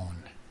on.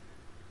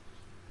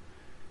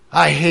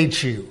 I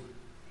hate you.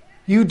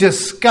 You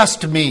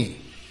disgust me.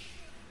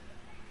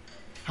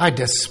 I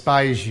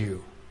despise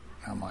you.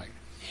 I'm like,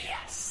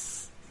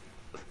 yes.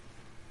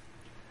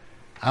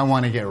 I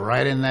want to get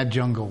right in that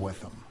jungle with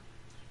them.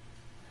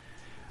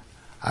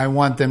 I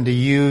want them to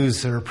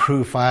use their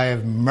proof. I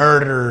have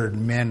murdered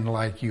men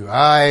like you.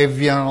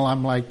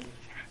 I'm like,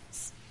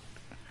 yes.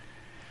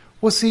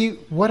 Well, see,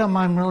 what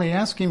I'm really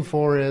asking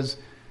for is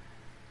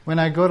when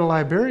I go to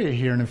Liberia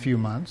here in a few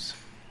months,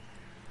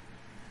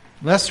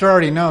 Lester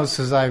already knows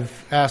because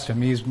I've asked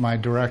him. He's my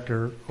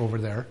director over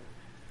there.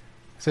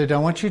 I said, I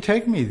want you to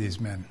take me these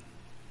men.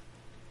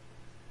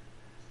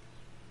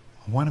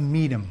 I want to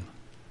meet them.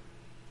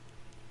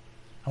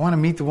 I want to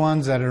meet the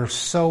ones that are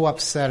so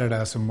upset at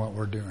us and what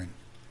we're doing.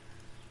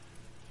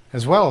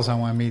 As well as I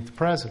want to meet the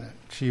president.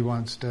 She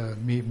wants to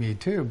meet me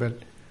too, but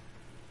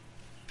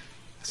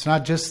it's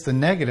not just the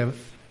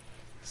negative,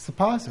 it's the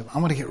positive. I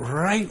want to get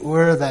right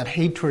where that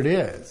hatred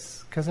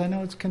is because I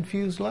know it's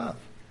confused love.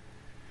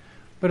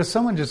 But if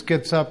someone just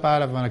gets up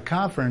out of a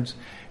conference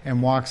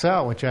and walks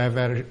out, which I've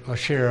had a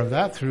share of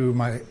that through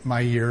my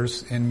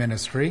years in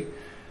ministry,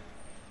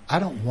 I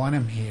don't want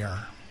him here.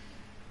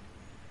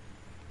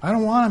 I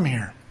don't want him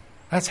here.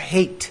 That's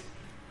hate.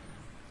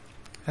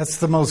 That's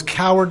the most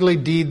cowardly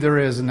deed there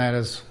is, and that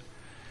is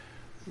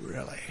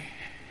really,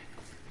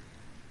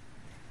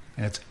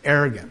 and it's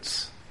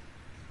arrogance.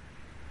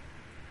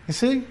 You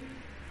see?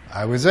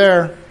 I was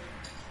there.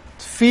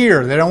 It's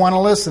fear. They don't want to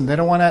listen. They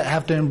don't want to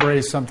have to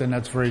embrace something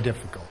that's very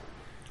difficult.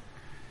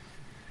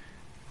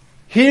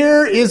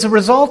 Here is a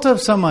result of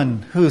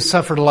someone who has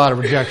suffered a lot of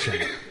rejection.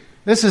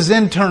 This is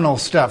internal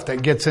stuff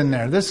that gets in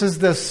there. This is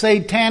the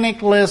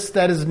satanic list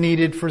that is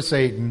needed for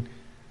Satan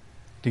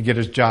to get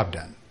his job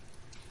done.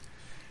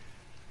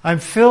 I'm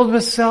filled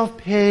with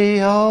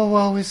self-pity. Oh,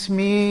 woe is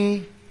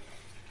me.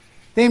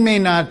 They may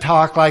not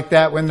talk like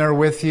that when they're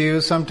with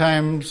you.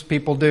 Sometimes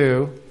people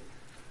do.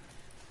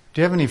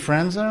 Do you have any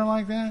friends that are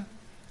like that?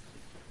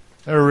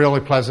 They're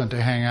really pleasant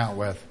to hang out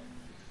with.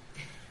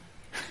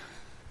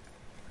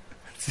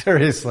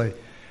 Seriously.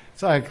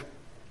 It's like,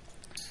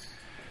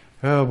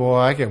 oh boy,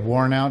 I get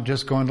worn out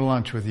just going to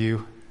lunch with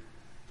you.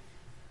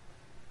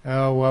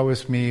 Oh, woe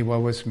is me,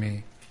 woe is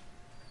me.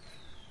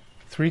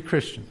 3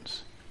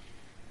 Christians.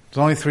 There's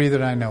only 3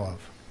 that I know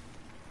of.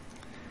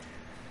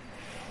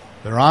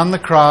 They're on the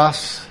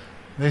cross.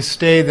 They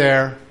stay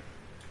there.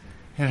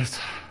 And it's,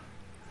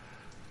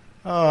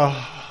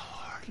 oh,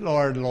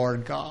 Lord,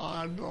 Lord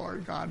God,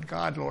 Lord God,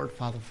 God, Lord,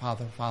 Father,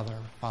 Father, Father,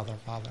 Father,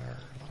 Father,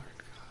 Lord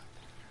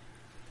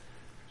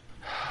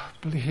God.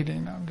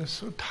 Bleeding. I'm just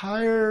so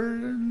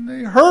tired. And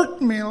they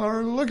hurt me,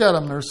 Lord. Look at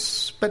them. They're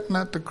spitting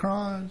at the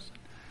cross.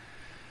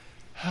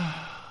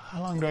 How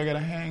long do I got to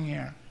hang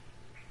here?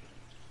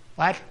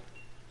 What?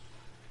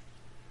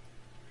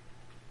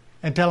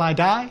 Until I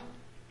die?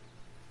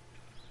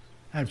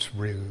 That's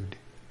rude.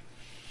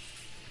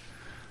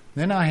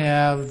 Then I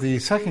have the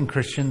second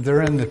Christian.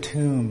 They're in the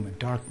tomb,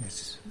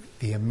 darkness.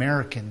 The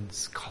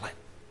Americans call it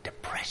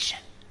depression.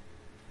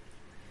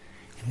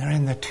 And they're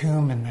in the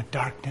tomb in the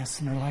darkness,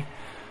 and they're like,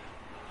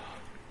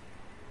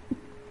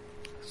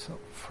 so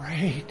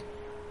afraid.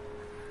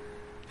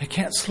 They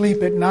can't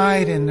sleep at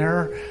night, and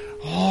they're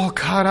all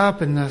caught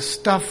up in the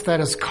stuff that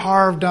is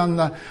carved on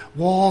the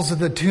walls of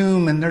the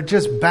tomb, and they're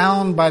just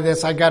bound by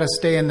this. I got to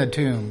stay in the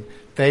tomb.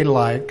 They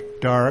like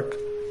dark,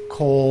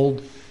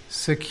 cold,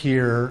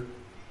 secure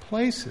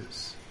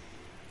places.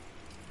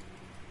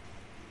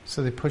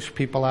 So they push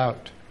people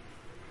out.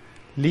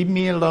 Leave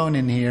me alone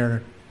in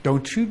here.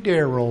 Don't you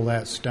dare roll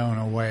that stone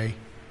away.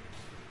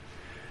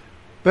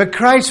 But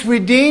Christ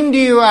redeemed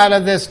you out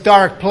of this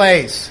dark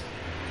place.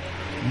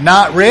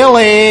 Not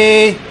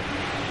really.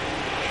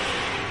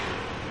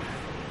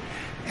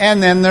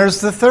 And then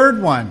there's the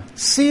third one.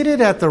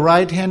 Seated at the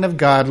right hand of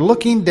God,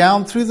 looking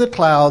down through the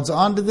clouds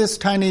onto this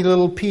tiny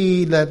little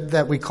pea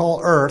that we call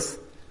earth,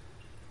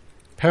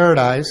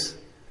 paradise.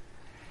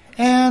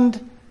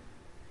 And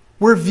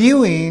we're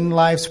viewing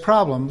life's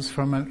problems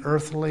from an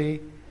earthly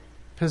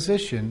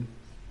position,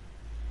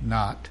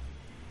 not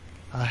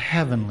a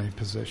heavenly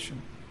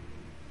position.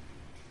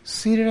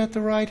 Seated at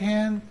the right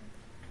hand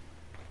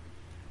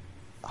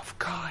of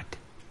God.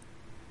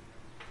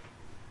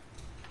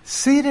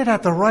 Seated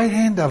at the right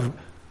hand of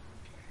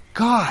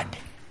God.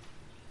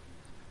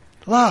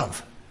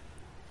 Love.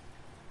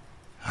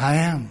 I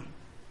am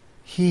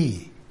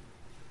He,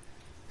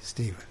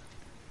 Stephen.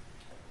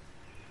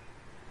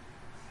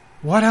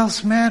 What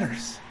else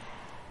matters?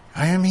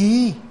 I am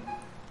He.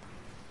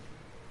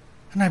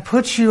 And I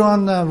put you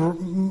on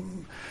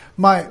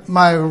my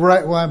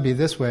right, well, I'd be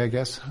this way, I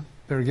guess.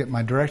 Better get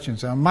my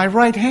directions on. My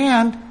right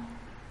hand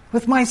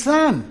with my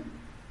Son.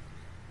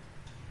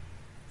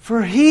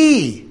 For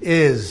He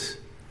is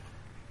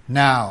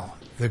now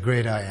the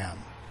great I am.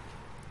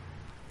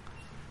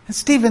 And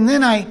Stephen,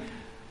 then I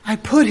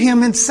put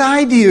Him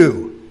inside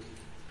you.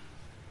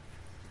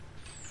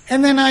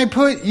 And then I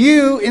put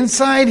you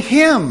inside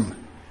Him.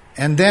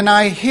 And then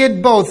I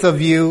hid both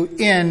of you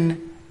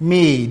in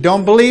me.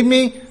 Don't believe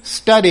me?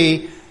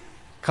 Study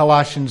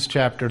Colossians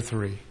chapter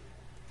 3.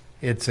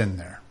 It's in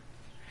there.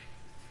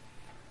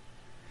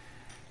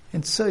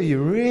 And so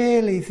you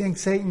really think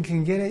Satan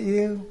can get at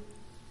you?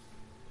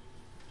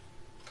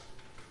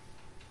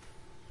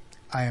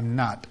 I am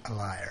not a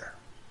liar.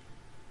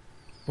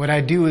 What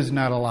I do is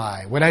not a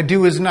lie. What I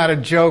do is not a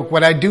joke.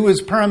 What I do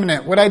is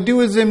permanent. What I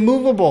do is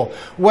immovable.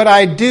 What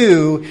I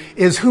do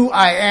is who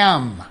I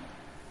am.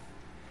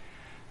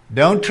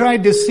 Don't try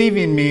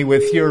deceiving me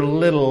with your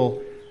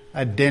little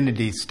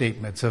identity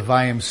statements of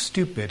I am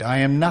stupid, I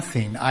am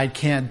nothing, I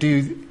can't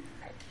do.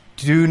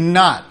 Do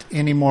not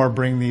anymore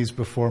bring these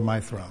before my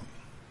throne.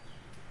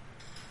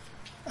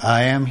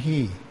 I am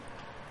He.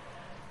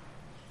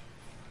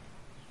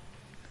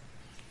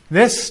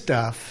 This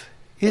stuff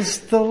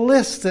is the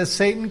list that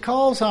Satan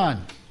calls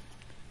on.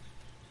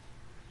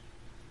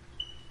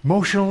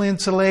 Emotional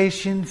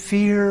insulation,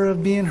 fear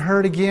of being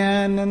hurt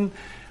again, and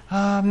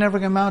I'm never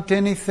going to amount to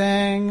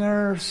anything,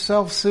 or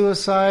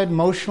self-suicide,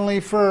 emotionally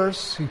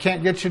first. He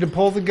can't get you to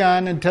pull the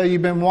gun until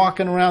you've been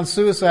walking around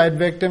suicide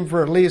victim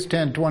for at least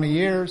 10, 20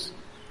 years.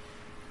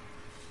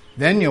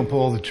 Then you'll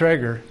pull the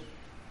trigger.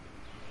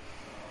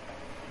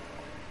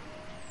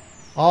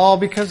 All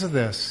because of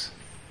this.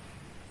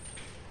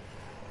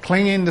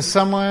 Clinging to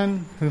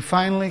someone who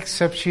finally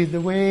accepts you the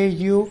way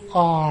you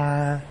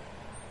are.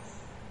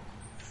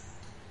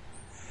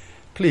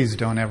 Please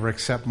don't ever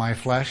accept my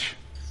flesh.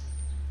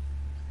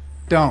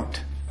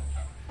 Don't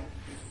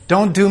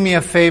Don't do me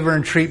a favor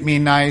and treat me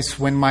nice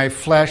when my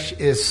flesh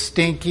is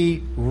stinky,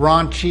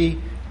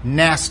 raunchy,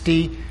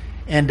 nasty,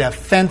 and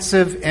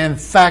offensive. In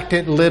fact,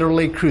 it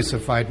literally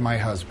crucified my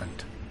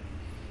husband.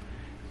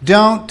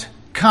 Don't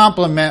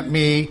compliment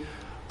me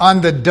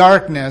on the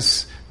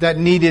darkness that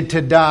needed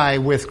to die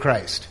with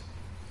Christ.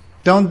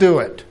 Don't do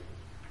it.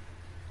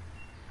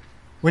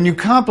 When you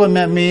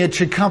compliment me, it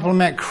should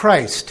compliment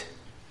Christ,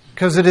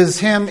 because it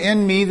is Him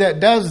in me that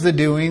does the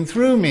doing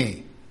through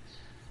me.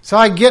 So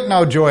I get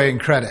no joy and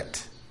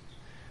credit.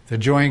 The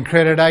joy and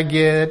credit I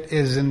get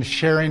is in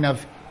sharing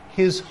of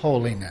His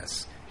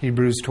holiness.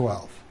 Hebrews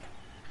 12.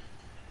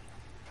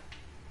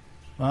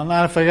 Well,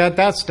 not if I got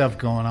that stuff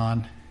going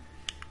on.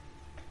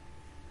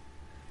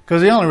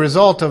 Because the only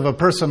result of a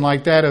person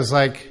like that is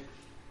like,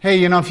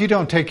 hey, if you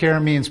don't take care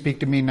of me and speak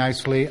to me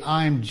nicely,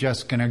 I'm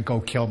just going to go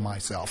kill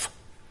myself.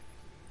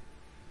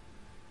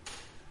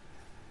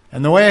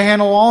 And the way I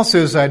handle all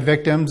suicide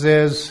victims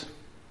is,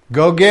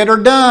 go get her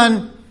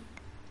done.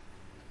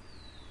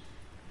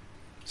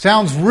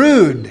 Sounds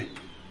rude.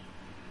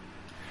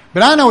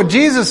 But I know what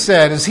Jesus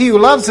said is, he who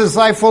loves his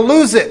life will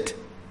lose it.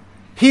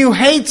 He who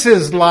hates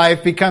his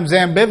life becomes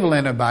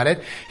ambivalent about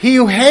it. He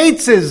who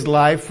hates his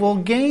life will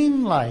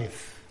gain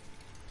life.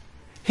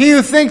 He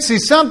who thinks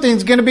he's something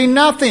is going to be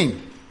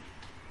nothing.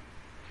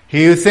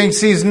 He who thinks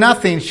he's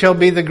nothing shall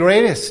be the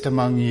greatest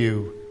among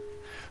you.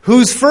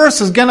 Who's first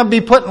is going to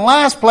be put in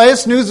last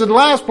place, and who's in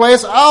last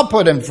place, I'll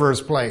put in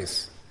first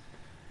place.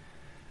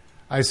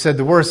 I said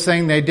the worst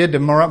thing they did to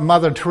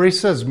Mother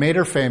Teresa is made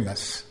her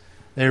famous.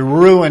 They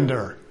ruined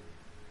her.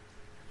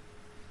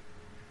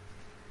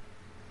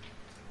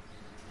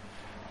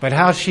 But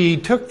how she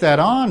took that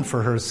on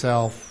for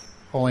herself,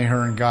 only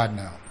her and God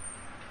know.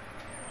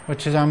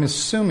 Which is, I'm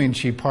assuming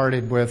she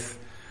parted with,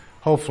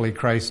 hopefully,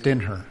 Christ in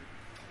her.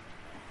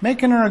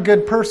 Making her a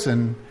good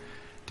person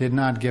did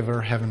not give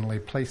her heavenly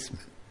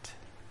placement.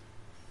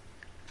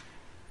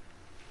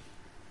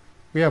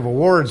 We have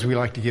awards we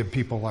like to give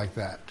people like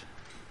that.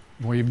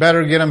 Well, you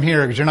better get them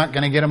here because you're not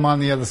going to get them on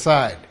the other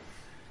side.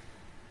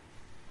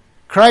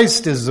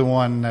 Christ is the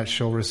one that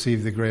shall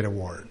receive the great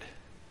award.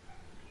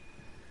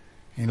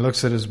 He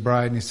looks at his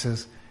bride and he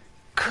says,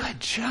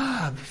 good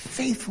job,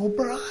 faithful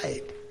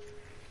bride.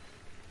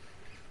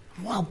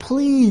 I'm well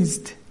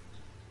pleased.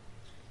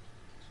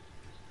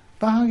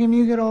 But how come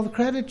you get all the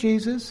credit,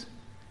 Jesus?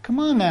 Come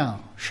on now,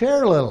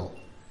 share a little.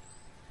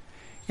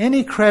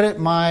 Any credit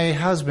my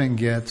husband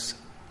gets,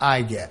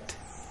 I get.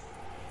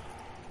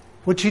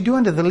 What you do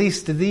unto the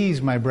least of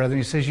these, my brethren,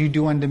 he says, you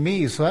do unto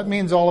me. So that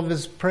means all of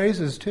his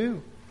praises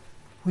too.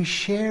 We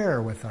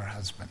share with our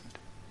husband.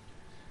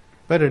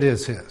 But it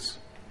is his.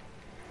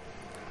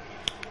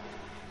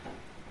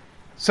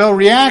 So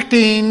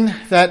reacting,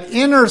 that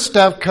inner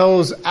stuff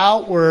goes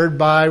outward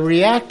by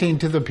reacting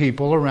to the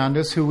people around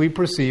us who we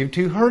perceive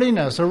to hurting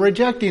us or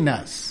rejecting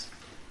us.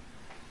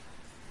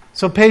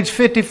 So page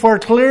 54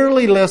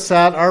 clearly lists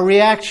out our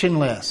reaction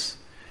list.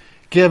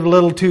 Give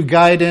little to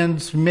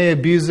guidance, may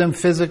abuse them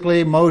physically,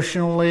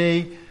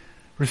 emotionally,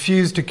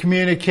 refuse to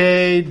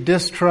communicate,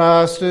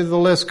 distrust. The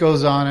list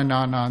goes on and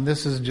on and on.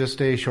 This is just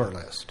a short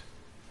list.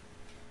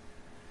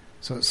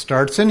 So it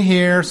starts in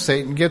here.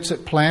 Satan gets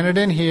it planted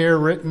in here,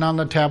 written on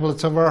the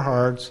tablets of our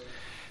hearts.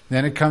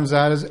 Then it comes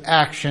out as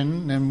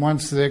action. And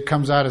once it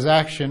comes out as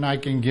action, I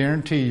can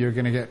guarantee you're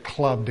going to get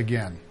clubbed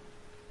again.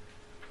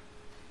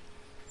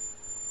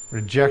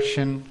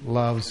 Rejection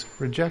loves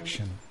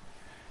rejection.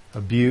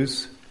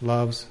 Abuse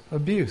loves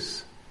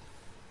abuse.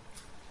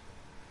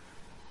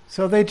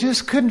 So they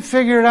just couldn't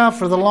figure it out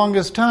for the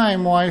longest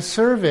time why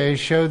surveys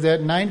showed that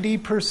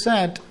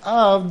 90%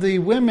 of the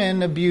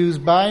women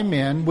abused by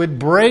men would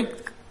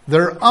break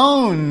their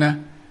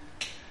own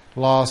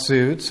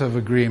lawsuits of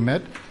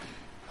agreement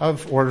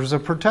of orders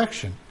of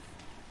protection.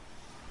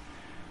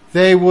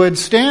 They would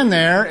stand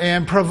there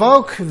and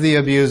provoke the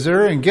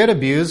abuser and get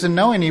abused and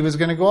knowing he was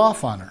going to go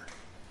off on her.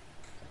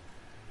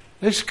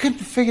 They just couldn't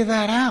figure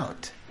that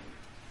out.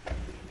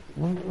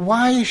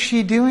 Why is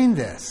she doing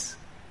this?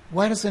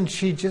 Why doesn't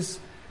she just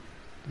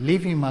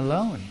leave him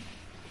alone?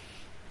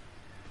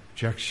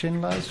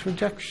 Rejection loves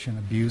rejection.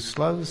 Abuse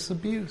loves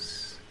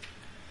abuse.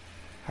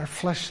 Our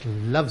flesh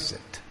loves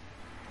it.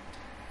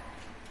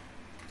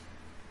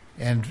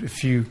 And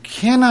if you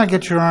cannot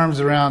get your arms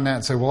around that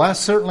and say, well, that's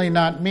certainly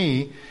not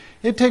me,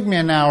 it'd take me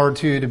an hour or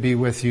two to be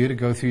with you to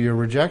go through your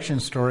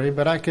rejection story,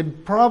 but I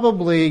could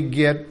probably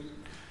get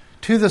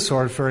to the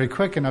source very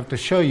quick enough to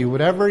show you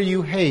whatever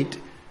you hate,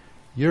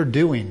 you're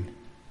doing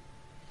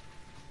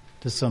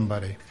to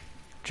somebody.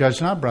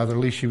 Judge not, brother,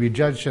 lest you be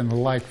judged in the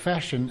like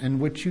fashion in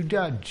which you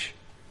judge.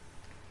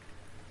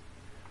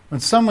 When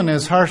someone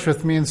is harsh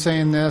with me and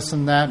saying this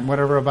and that and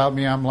whatever about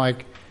me, I'm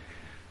like,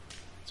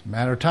 it's a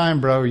matter of time,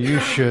 bro. You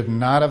should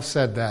not have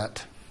said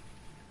that.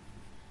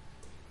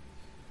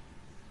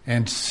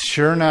 And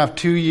sure enough,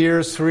 2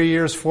 years, 3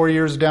 years, 4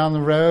 years down the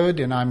road,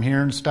 and I'm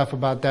hearing stuff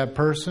about that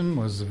person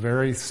was the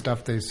very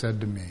stuff they said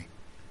to me.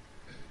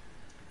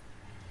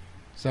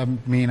 Does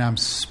that mean I'm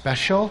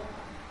special?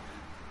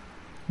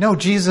 No,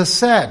 Jesus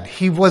said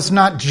he was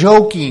not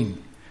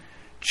joking.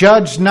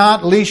 Judge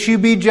not, lest you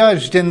be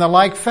judged in the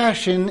like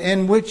fashion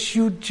in which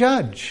you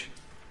judge.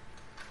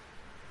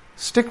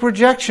 Stick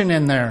rejection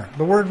in there.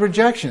 The word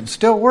rejection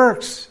still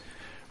works.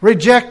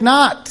 Reject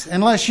not,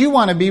 unless you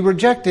want to be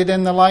rejected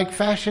in the like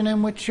fashion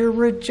in which you're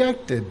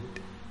rejected.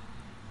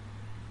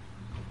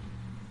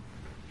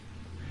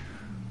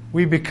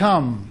 We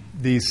become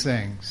these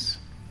things.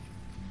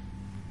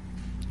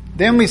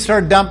 Then we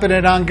start dumping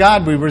it on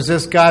God. We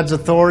resist God's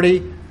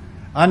authority,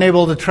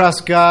 unable to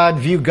trust God,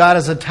 view God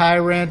as a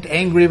tyrant,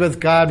 angry with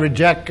God,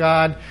 reject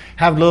God,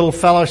 have little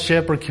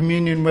fellowship or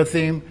communion with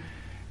Him,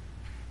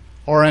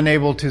 or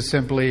unable to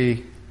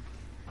simply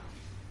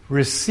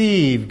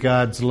receive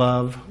God's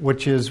love,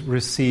 which is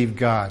receive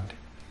God.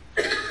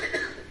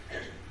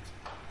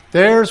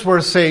 There's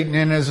where Satan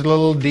and his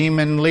little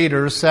demon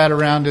leaders sat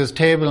around his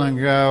table and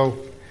go,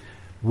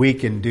 we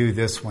can do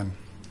this one.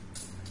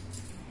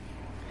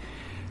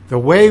 The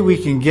way we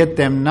can get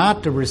them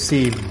not to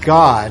receive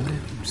God,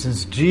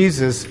 since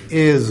Jesus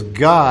is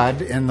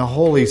God and the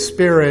Holy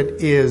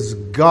Spirit is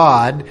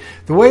God,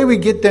 the way we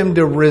get them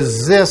to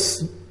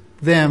resist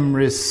them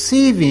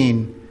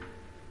receiving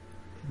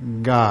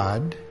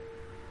God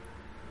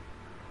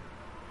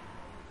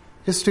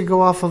is to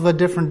go off of a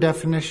different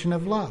definition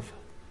of love.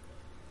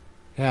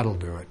 That'll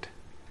do it.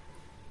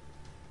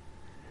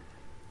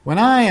 When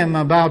I am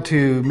about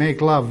to make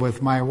love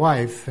with my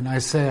wife and I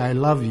say, I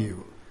love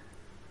you,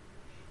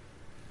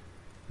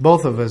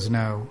 both of us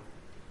know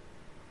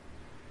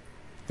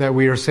that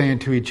we are saying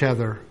to each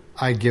other,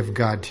 I give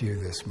God to you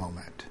this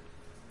moment.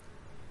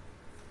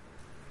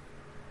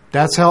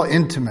 That's how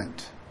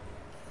intimate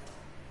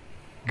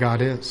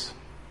God is.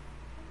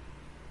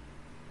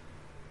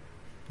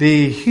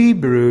 The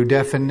Hebrew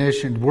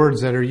definition,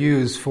 words that are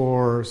used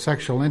for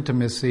sexual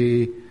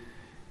intimacy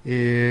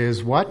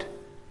is what?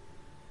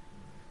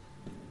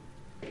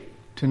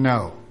 To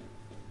know.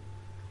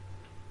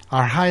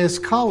 Our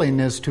highest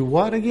calling is to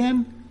what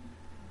again?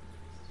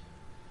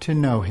 To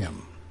know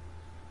Him.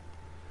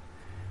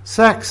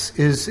 Sex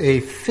is a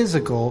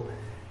physical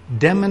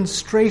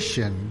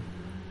demonstration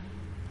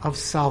of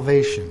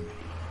salvation.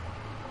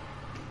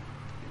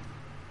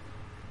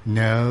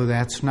 No,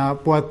 that's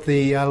not what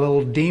the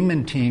little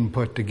demon team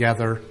put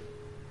together.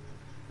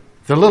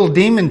 The little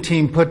demon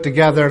team put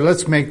together,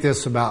 let's make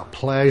this about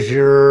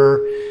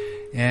pleasure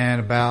and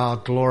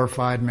about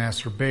glorified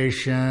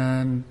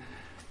masturbation.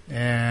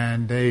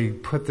 And they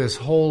put this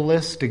whole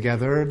list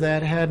together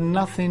that had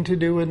nothing to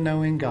do with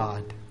knowing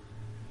God.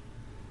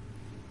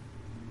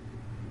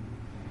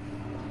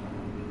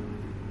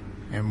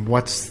 And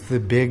what's the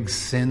big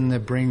sin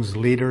that brings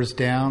leaders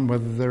down,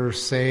 whether they're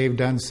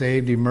saved,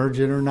 unsaved,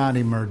 emergent, or not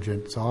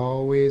emergent? It's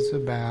always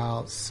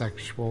about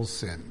sexual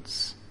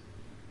sins.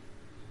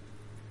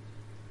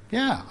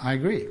 Yeah, I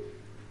agree.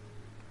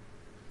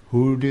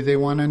 Who do they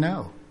want to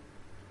know?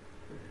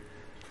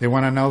 They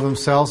want to know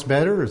themselves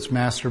better, it's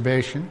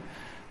masturbation.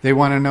 They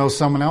want to know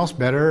someone else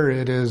better,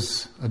 it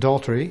is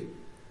adultery.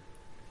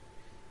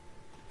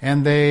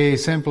 And they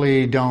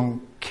simply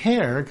don't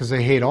care because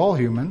they hate all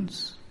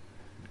humans.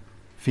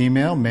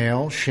 Female,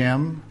 male,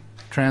 shem,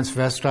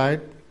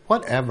 transvestite,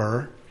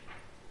 whatever.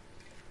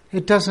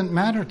 It doesn't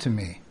matter to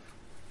me.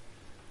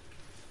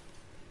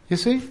 You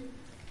see?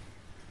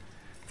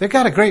 They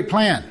got a great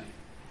plan.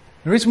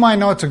 The reason why I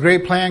know it's a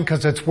great plan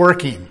because it's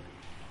working.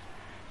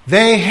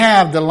 They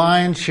have the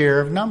lion's share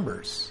of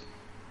numbers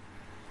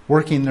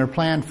working their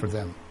plan for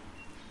them.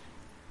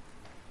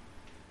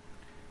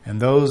 And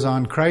those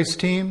on Christ's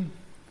team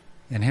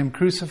and Him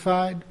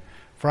crucified,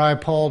 for I,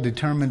 Paul,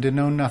 determined to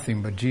know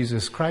nothing but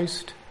Jesus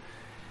Christ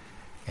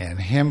and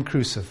Him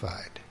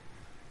crucified.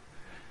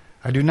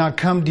 I do not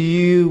come to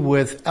you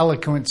with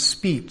eloquent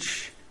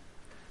speech.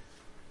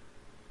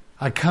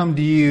 I come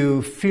to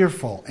you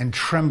fearful and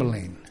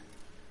trembling.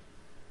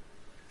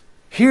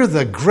 Hear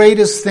the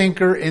greatest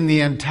thinker in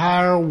the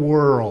entire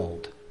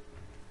world,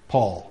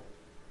 Paul.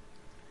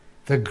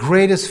 The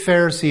greatest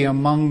Pharisee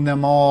among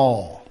them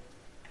all.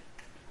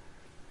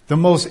 The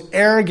most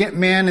arrogant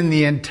man in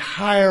the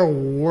entire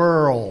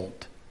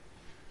world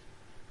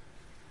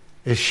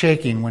is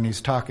shaking when he's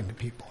talking to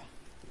people.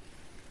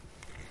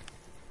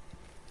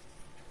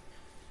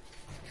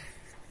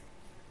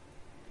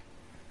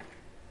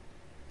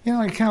 You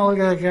know, you kind of look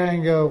at that guy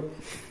and go,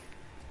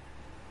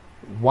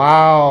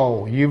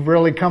 wow, you've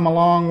really come a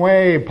long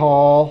way,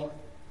 Paul.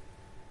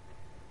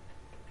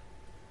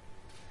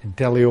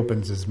 Until he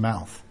opens his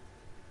mouth.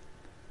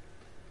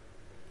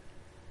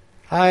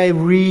 I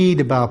read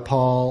about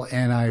Paul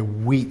and I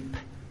weep.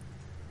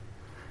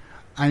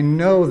 I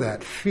know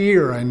that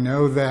fear, I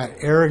know that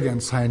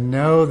arrogance, I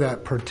know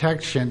that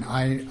protection,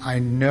 I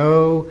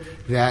know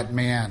that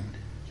man.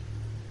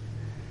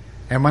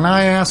 And when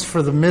I asked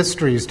for the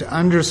mysteries, to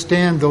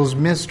understand those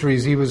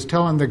mysteries he was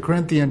telling the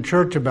Corinthian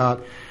church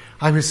about,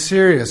 I was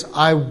serious.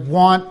 I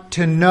want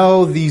to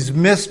know these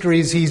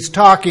mysteries he's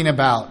talking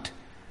about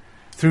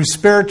through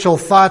spiritual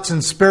thoughts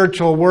and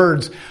spiritual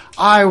words.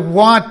 I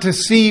want to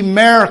see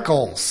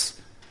miracles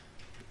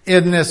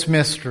in this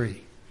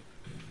mystery.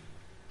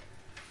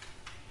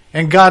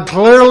 And God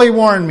clearly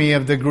warned me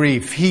of the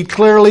grief. He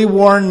clearly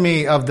warned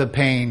me of the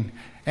pain.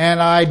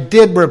 And I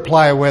did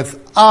reply with,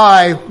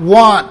 I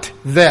want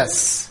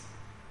this.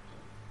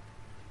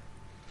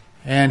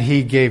 And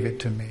He gave it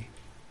to me.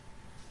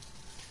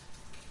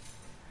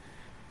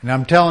 And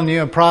I'm telling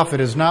you, a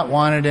prophet is not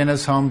wanted in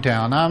his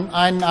hometown.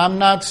 I'm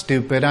not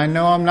stupid. I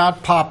know I'm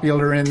not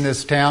popular in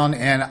this town,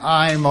 and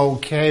I'm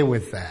okay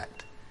with that.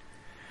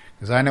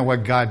 Because I know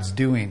what God's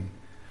doing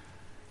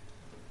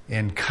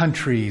in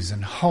countries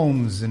and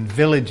homes and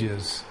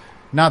villages.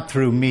 Not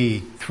through me,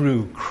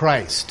 through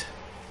Christ.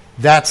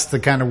 That's the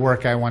kind of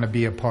work I want to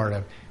be a part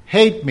of.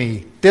 Hate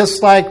me,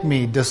 dislike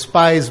me,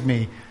 despise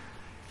me.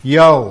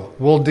 Yo,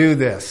 we'll do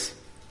this.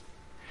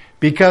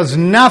 Because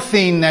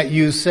nothing that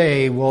you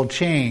say will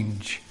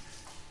change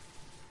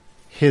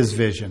His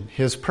vision,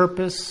 His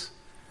purpose,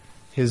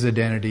 His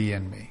identity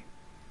in me.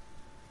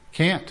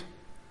 Can't.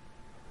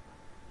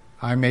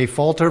 I may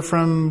falter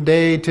from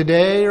day to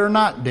day or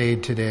not day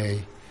to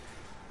day.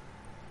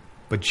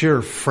 But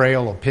your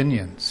frail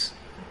opinions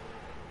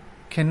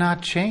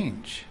cannot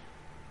change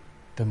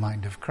the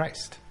mind of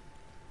Christ.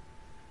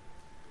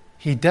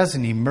 He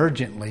doesn't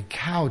emergently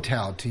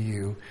kowtow to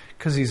you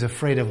because He's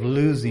afraid of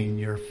losing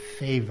your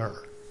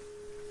favor.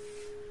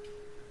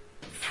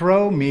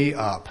 Throw me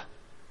up.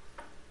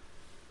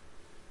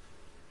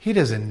 He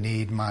doesn't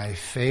need my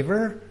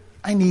favor.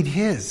 I need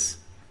His.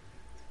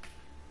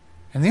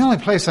 And the only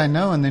place I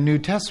know in the New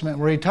Testament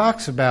where He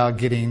talks about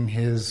getting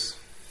His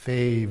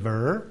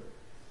favor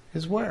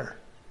is where?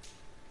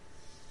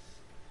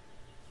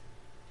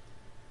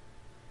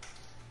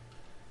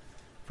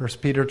 1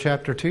 Peter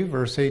chapter 2,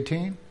 verse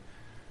 18.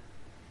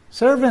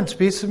 Servants,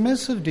 be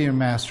submissive to your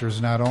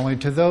masters, not only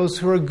to those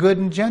who are good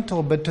and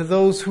gentle, but to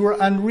those who are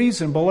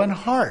unreasonable and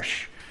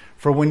harsh.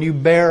 For when you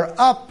bear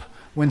up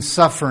when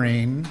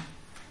suffering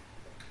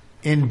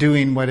in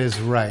doing what is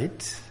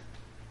right,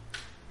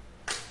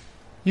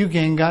 you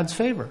gain God's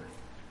favor.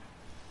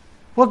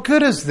 What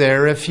good is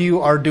there if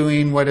you are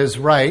doing what is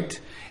right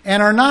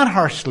and are not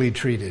harshly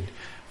treated?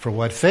 For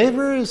what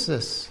favor is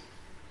this?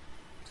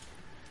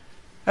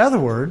 In other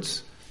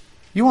words,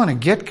 you want to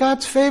get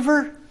God's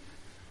favor?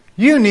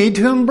 You need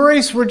to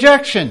embrace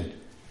rejection.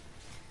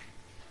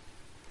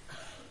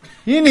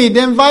 You need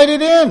to invite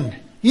it in.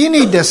 You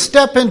need to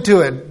step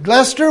into it.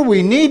 Lester,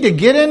 we need to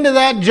get into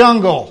that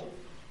jungle.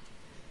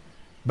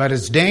 But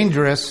it's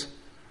dangerous.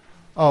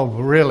 Oh,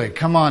 really?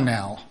 Come on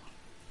now.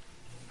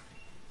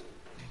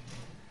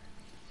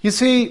 You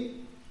see,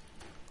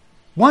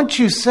 once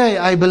you say,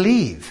 I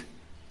believe,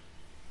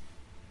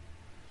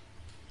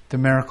 the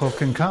miracle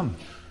can come.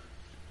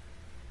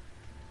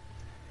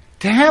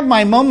 To have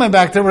my moment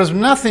back, there was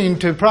nothing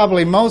to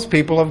probably most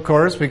people, of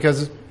course,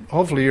 because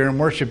hopefully you're in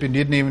worship and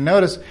you didn't even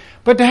notice.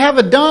 But to have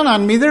it dawn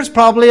on me, there's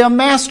probably a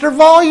master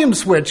volume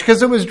switch,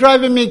 because it was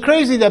driving me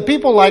crazy that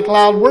people like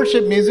loud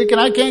worship music and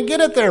I can't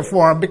get it there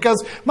for them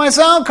because my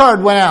sound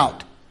card went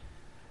out.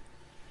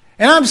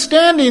 And I'm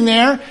standing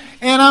there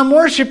and I'm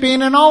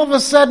worshiping, and all of a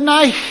sudden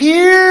I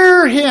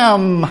hear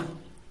Him.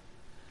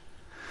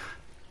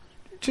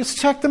 Just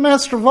check the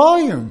master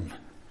volume.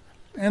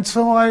 And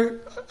so I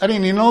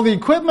didn't even know the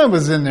equipment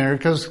was in there,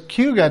 because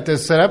Q got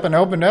this set up and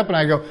opened up, and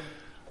I go,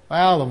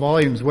 wow, the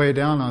volume's way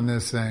down on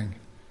this thing.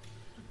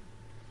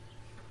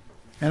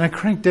 And I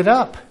cranked it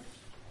up.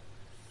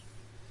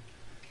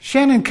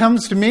 Shannon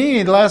comes to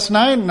me last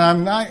night, and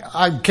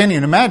I can't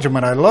even imagine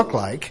what I look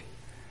like,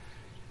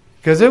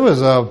 because it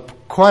was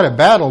quite a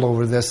battle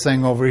over this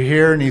thing over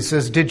here. And he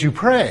says, did you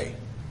pray?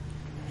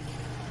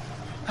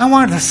 I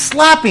wanted to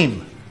slap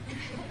him.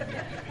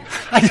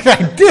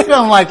 I did.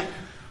 I'm like,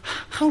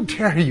 how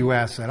dare you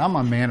ask that? I'm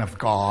a man of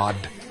God.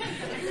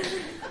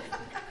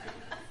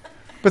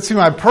 But see,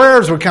 my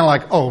prayers were kind of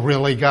like, oh,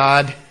 really,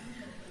 God? And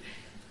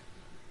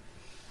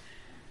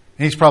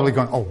He's probably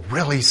going, oh,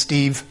 really,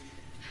 Steve?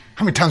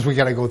 How many times we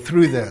got to go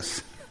through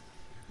this?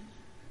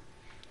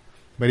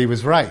 But He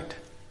was right.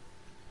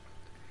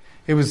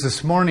 It was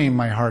this morning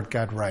my heart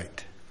got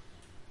right.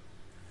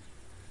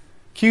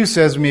 Q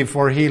says to me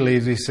before he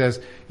leaves, he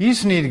says, you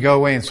just need to go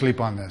away and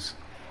sleep on this.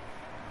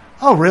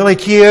 Oh, really,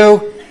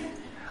 Q?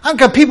 I've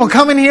got people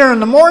coming here in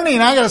the morning.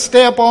 I got to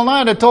stay up all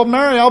night. I told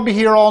Mary I'll be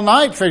here all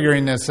night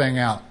figuring this thing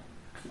out.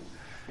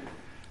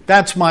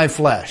 That's my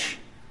flesh.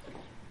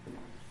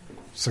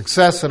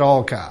 Success at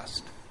all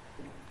cost.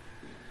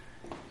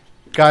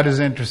 God is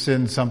interested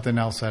in something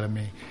else out of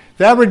me.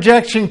 That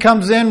rejection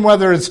comes in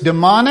whether it's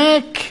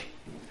demonic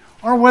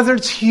or whether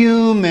it's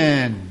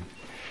human.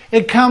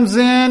 It comes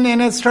in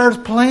and it starts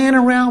playing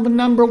around with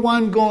number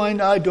one,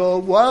 going, I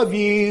don't love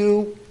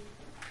you.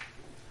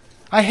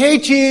 I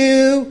hate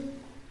you.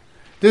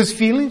 Those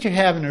feelings you're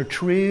having are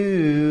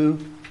true.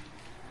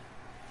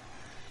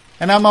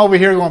 And I'm over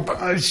here going,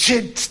 oh,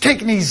 shit,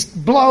 taking these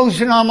blows.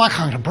 You know, I'm like,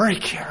 I'm going to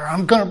break here.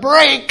 I'm going to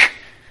break.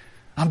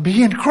 I'm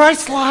being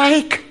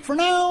Christ-like for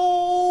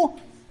now.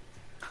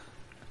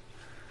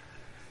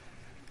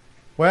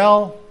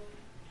 Well,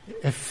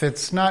 if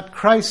it's not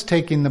Christ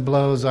taking the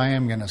blows, I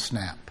am going to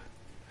snap.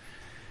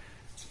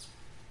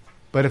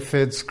 But if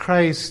it's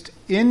Christ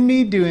in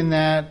me doing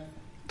that,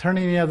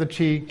 turning the other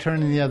cheek,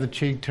 turning the other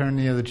cheek, turning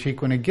the other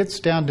cheek. When it gets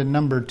down to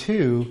number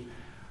 2,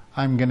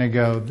 I'm going to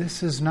go,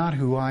 this is not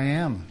who I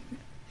am.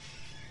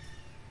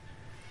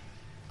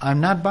 I'm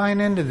not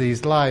buying into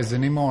these lies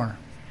anymore.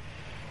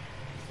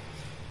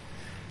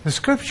 The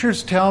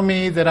scriptures tell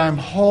me that I'm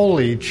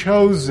holy,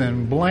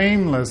 chosen,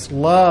 blameless,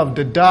 loved,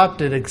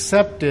 adopted,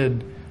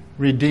 accepted,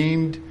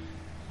 redeemed,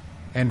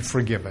 and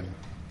forgiven.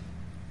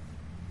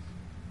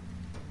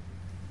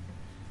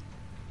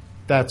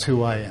 That's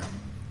who I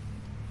am.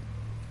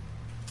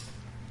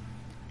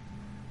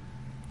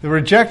 The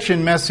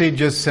rejection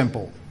message is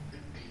simple.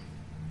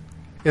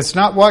 It's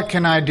not what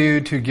can I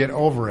do to get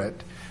over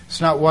it. It's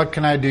not what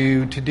can I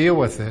do to deal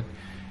with it.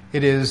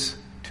 It is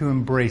to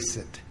embrace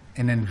it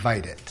and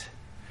invite it.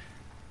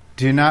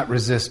 Do not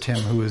resist him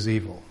who is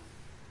evil.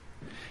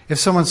 If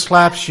someone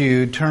slaps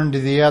you, turn to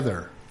the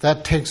other.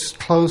 That takes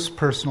close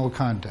personal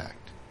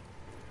contact.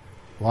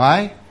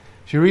 Why?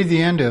 If you read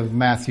the end of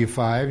Matthew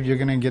 5, you're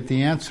going to get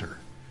the answer.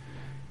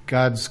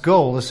 God's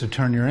goal is to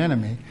turn your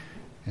enemy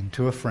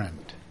into a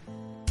friend.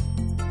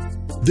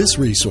 This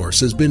resource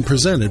has been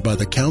presented by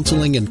the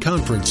Counseling and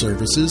Conference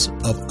Services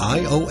of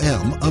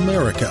IOM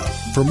America.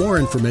 For more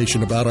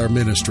information about our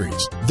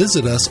ministries,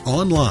 visit us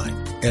online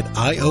at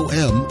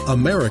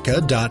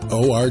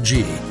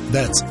iogamerica.org.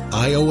 That's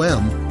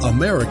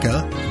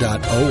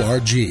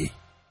iogamerica.org.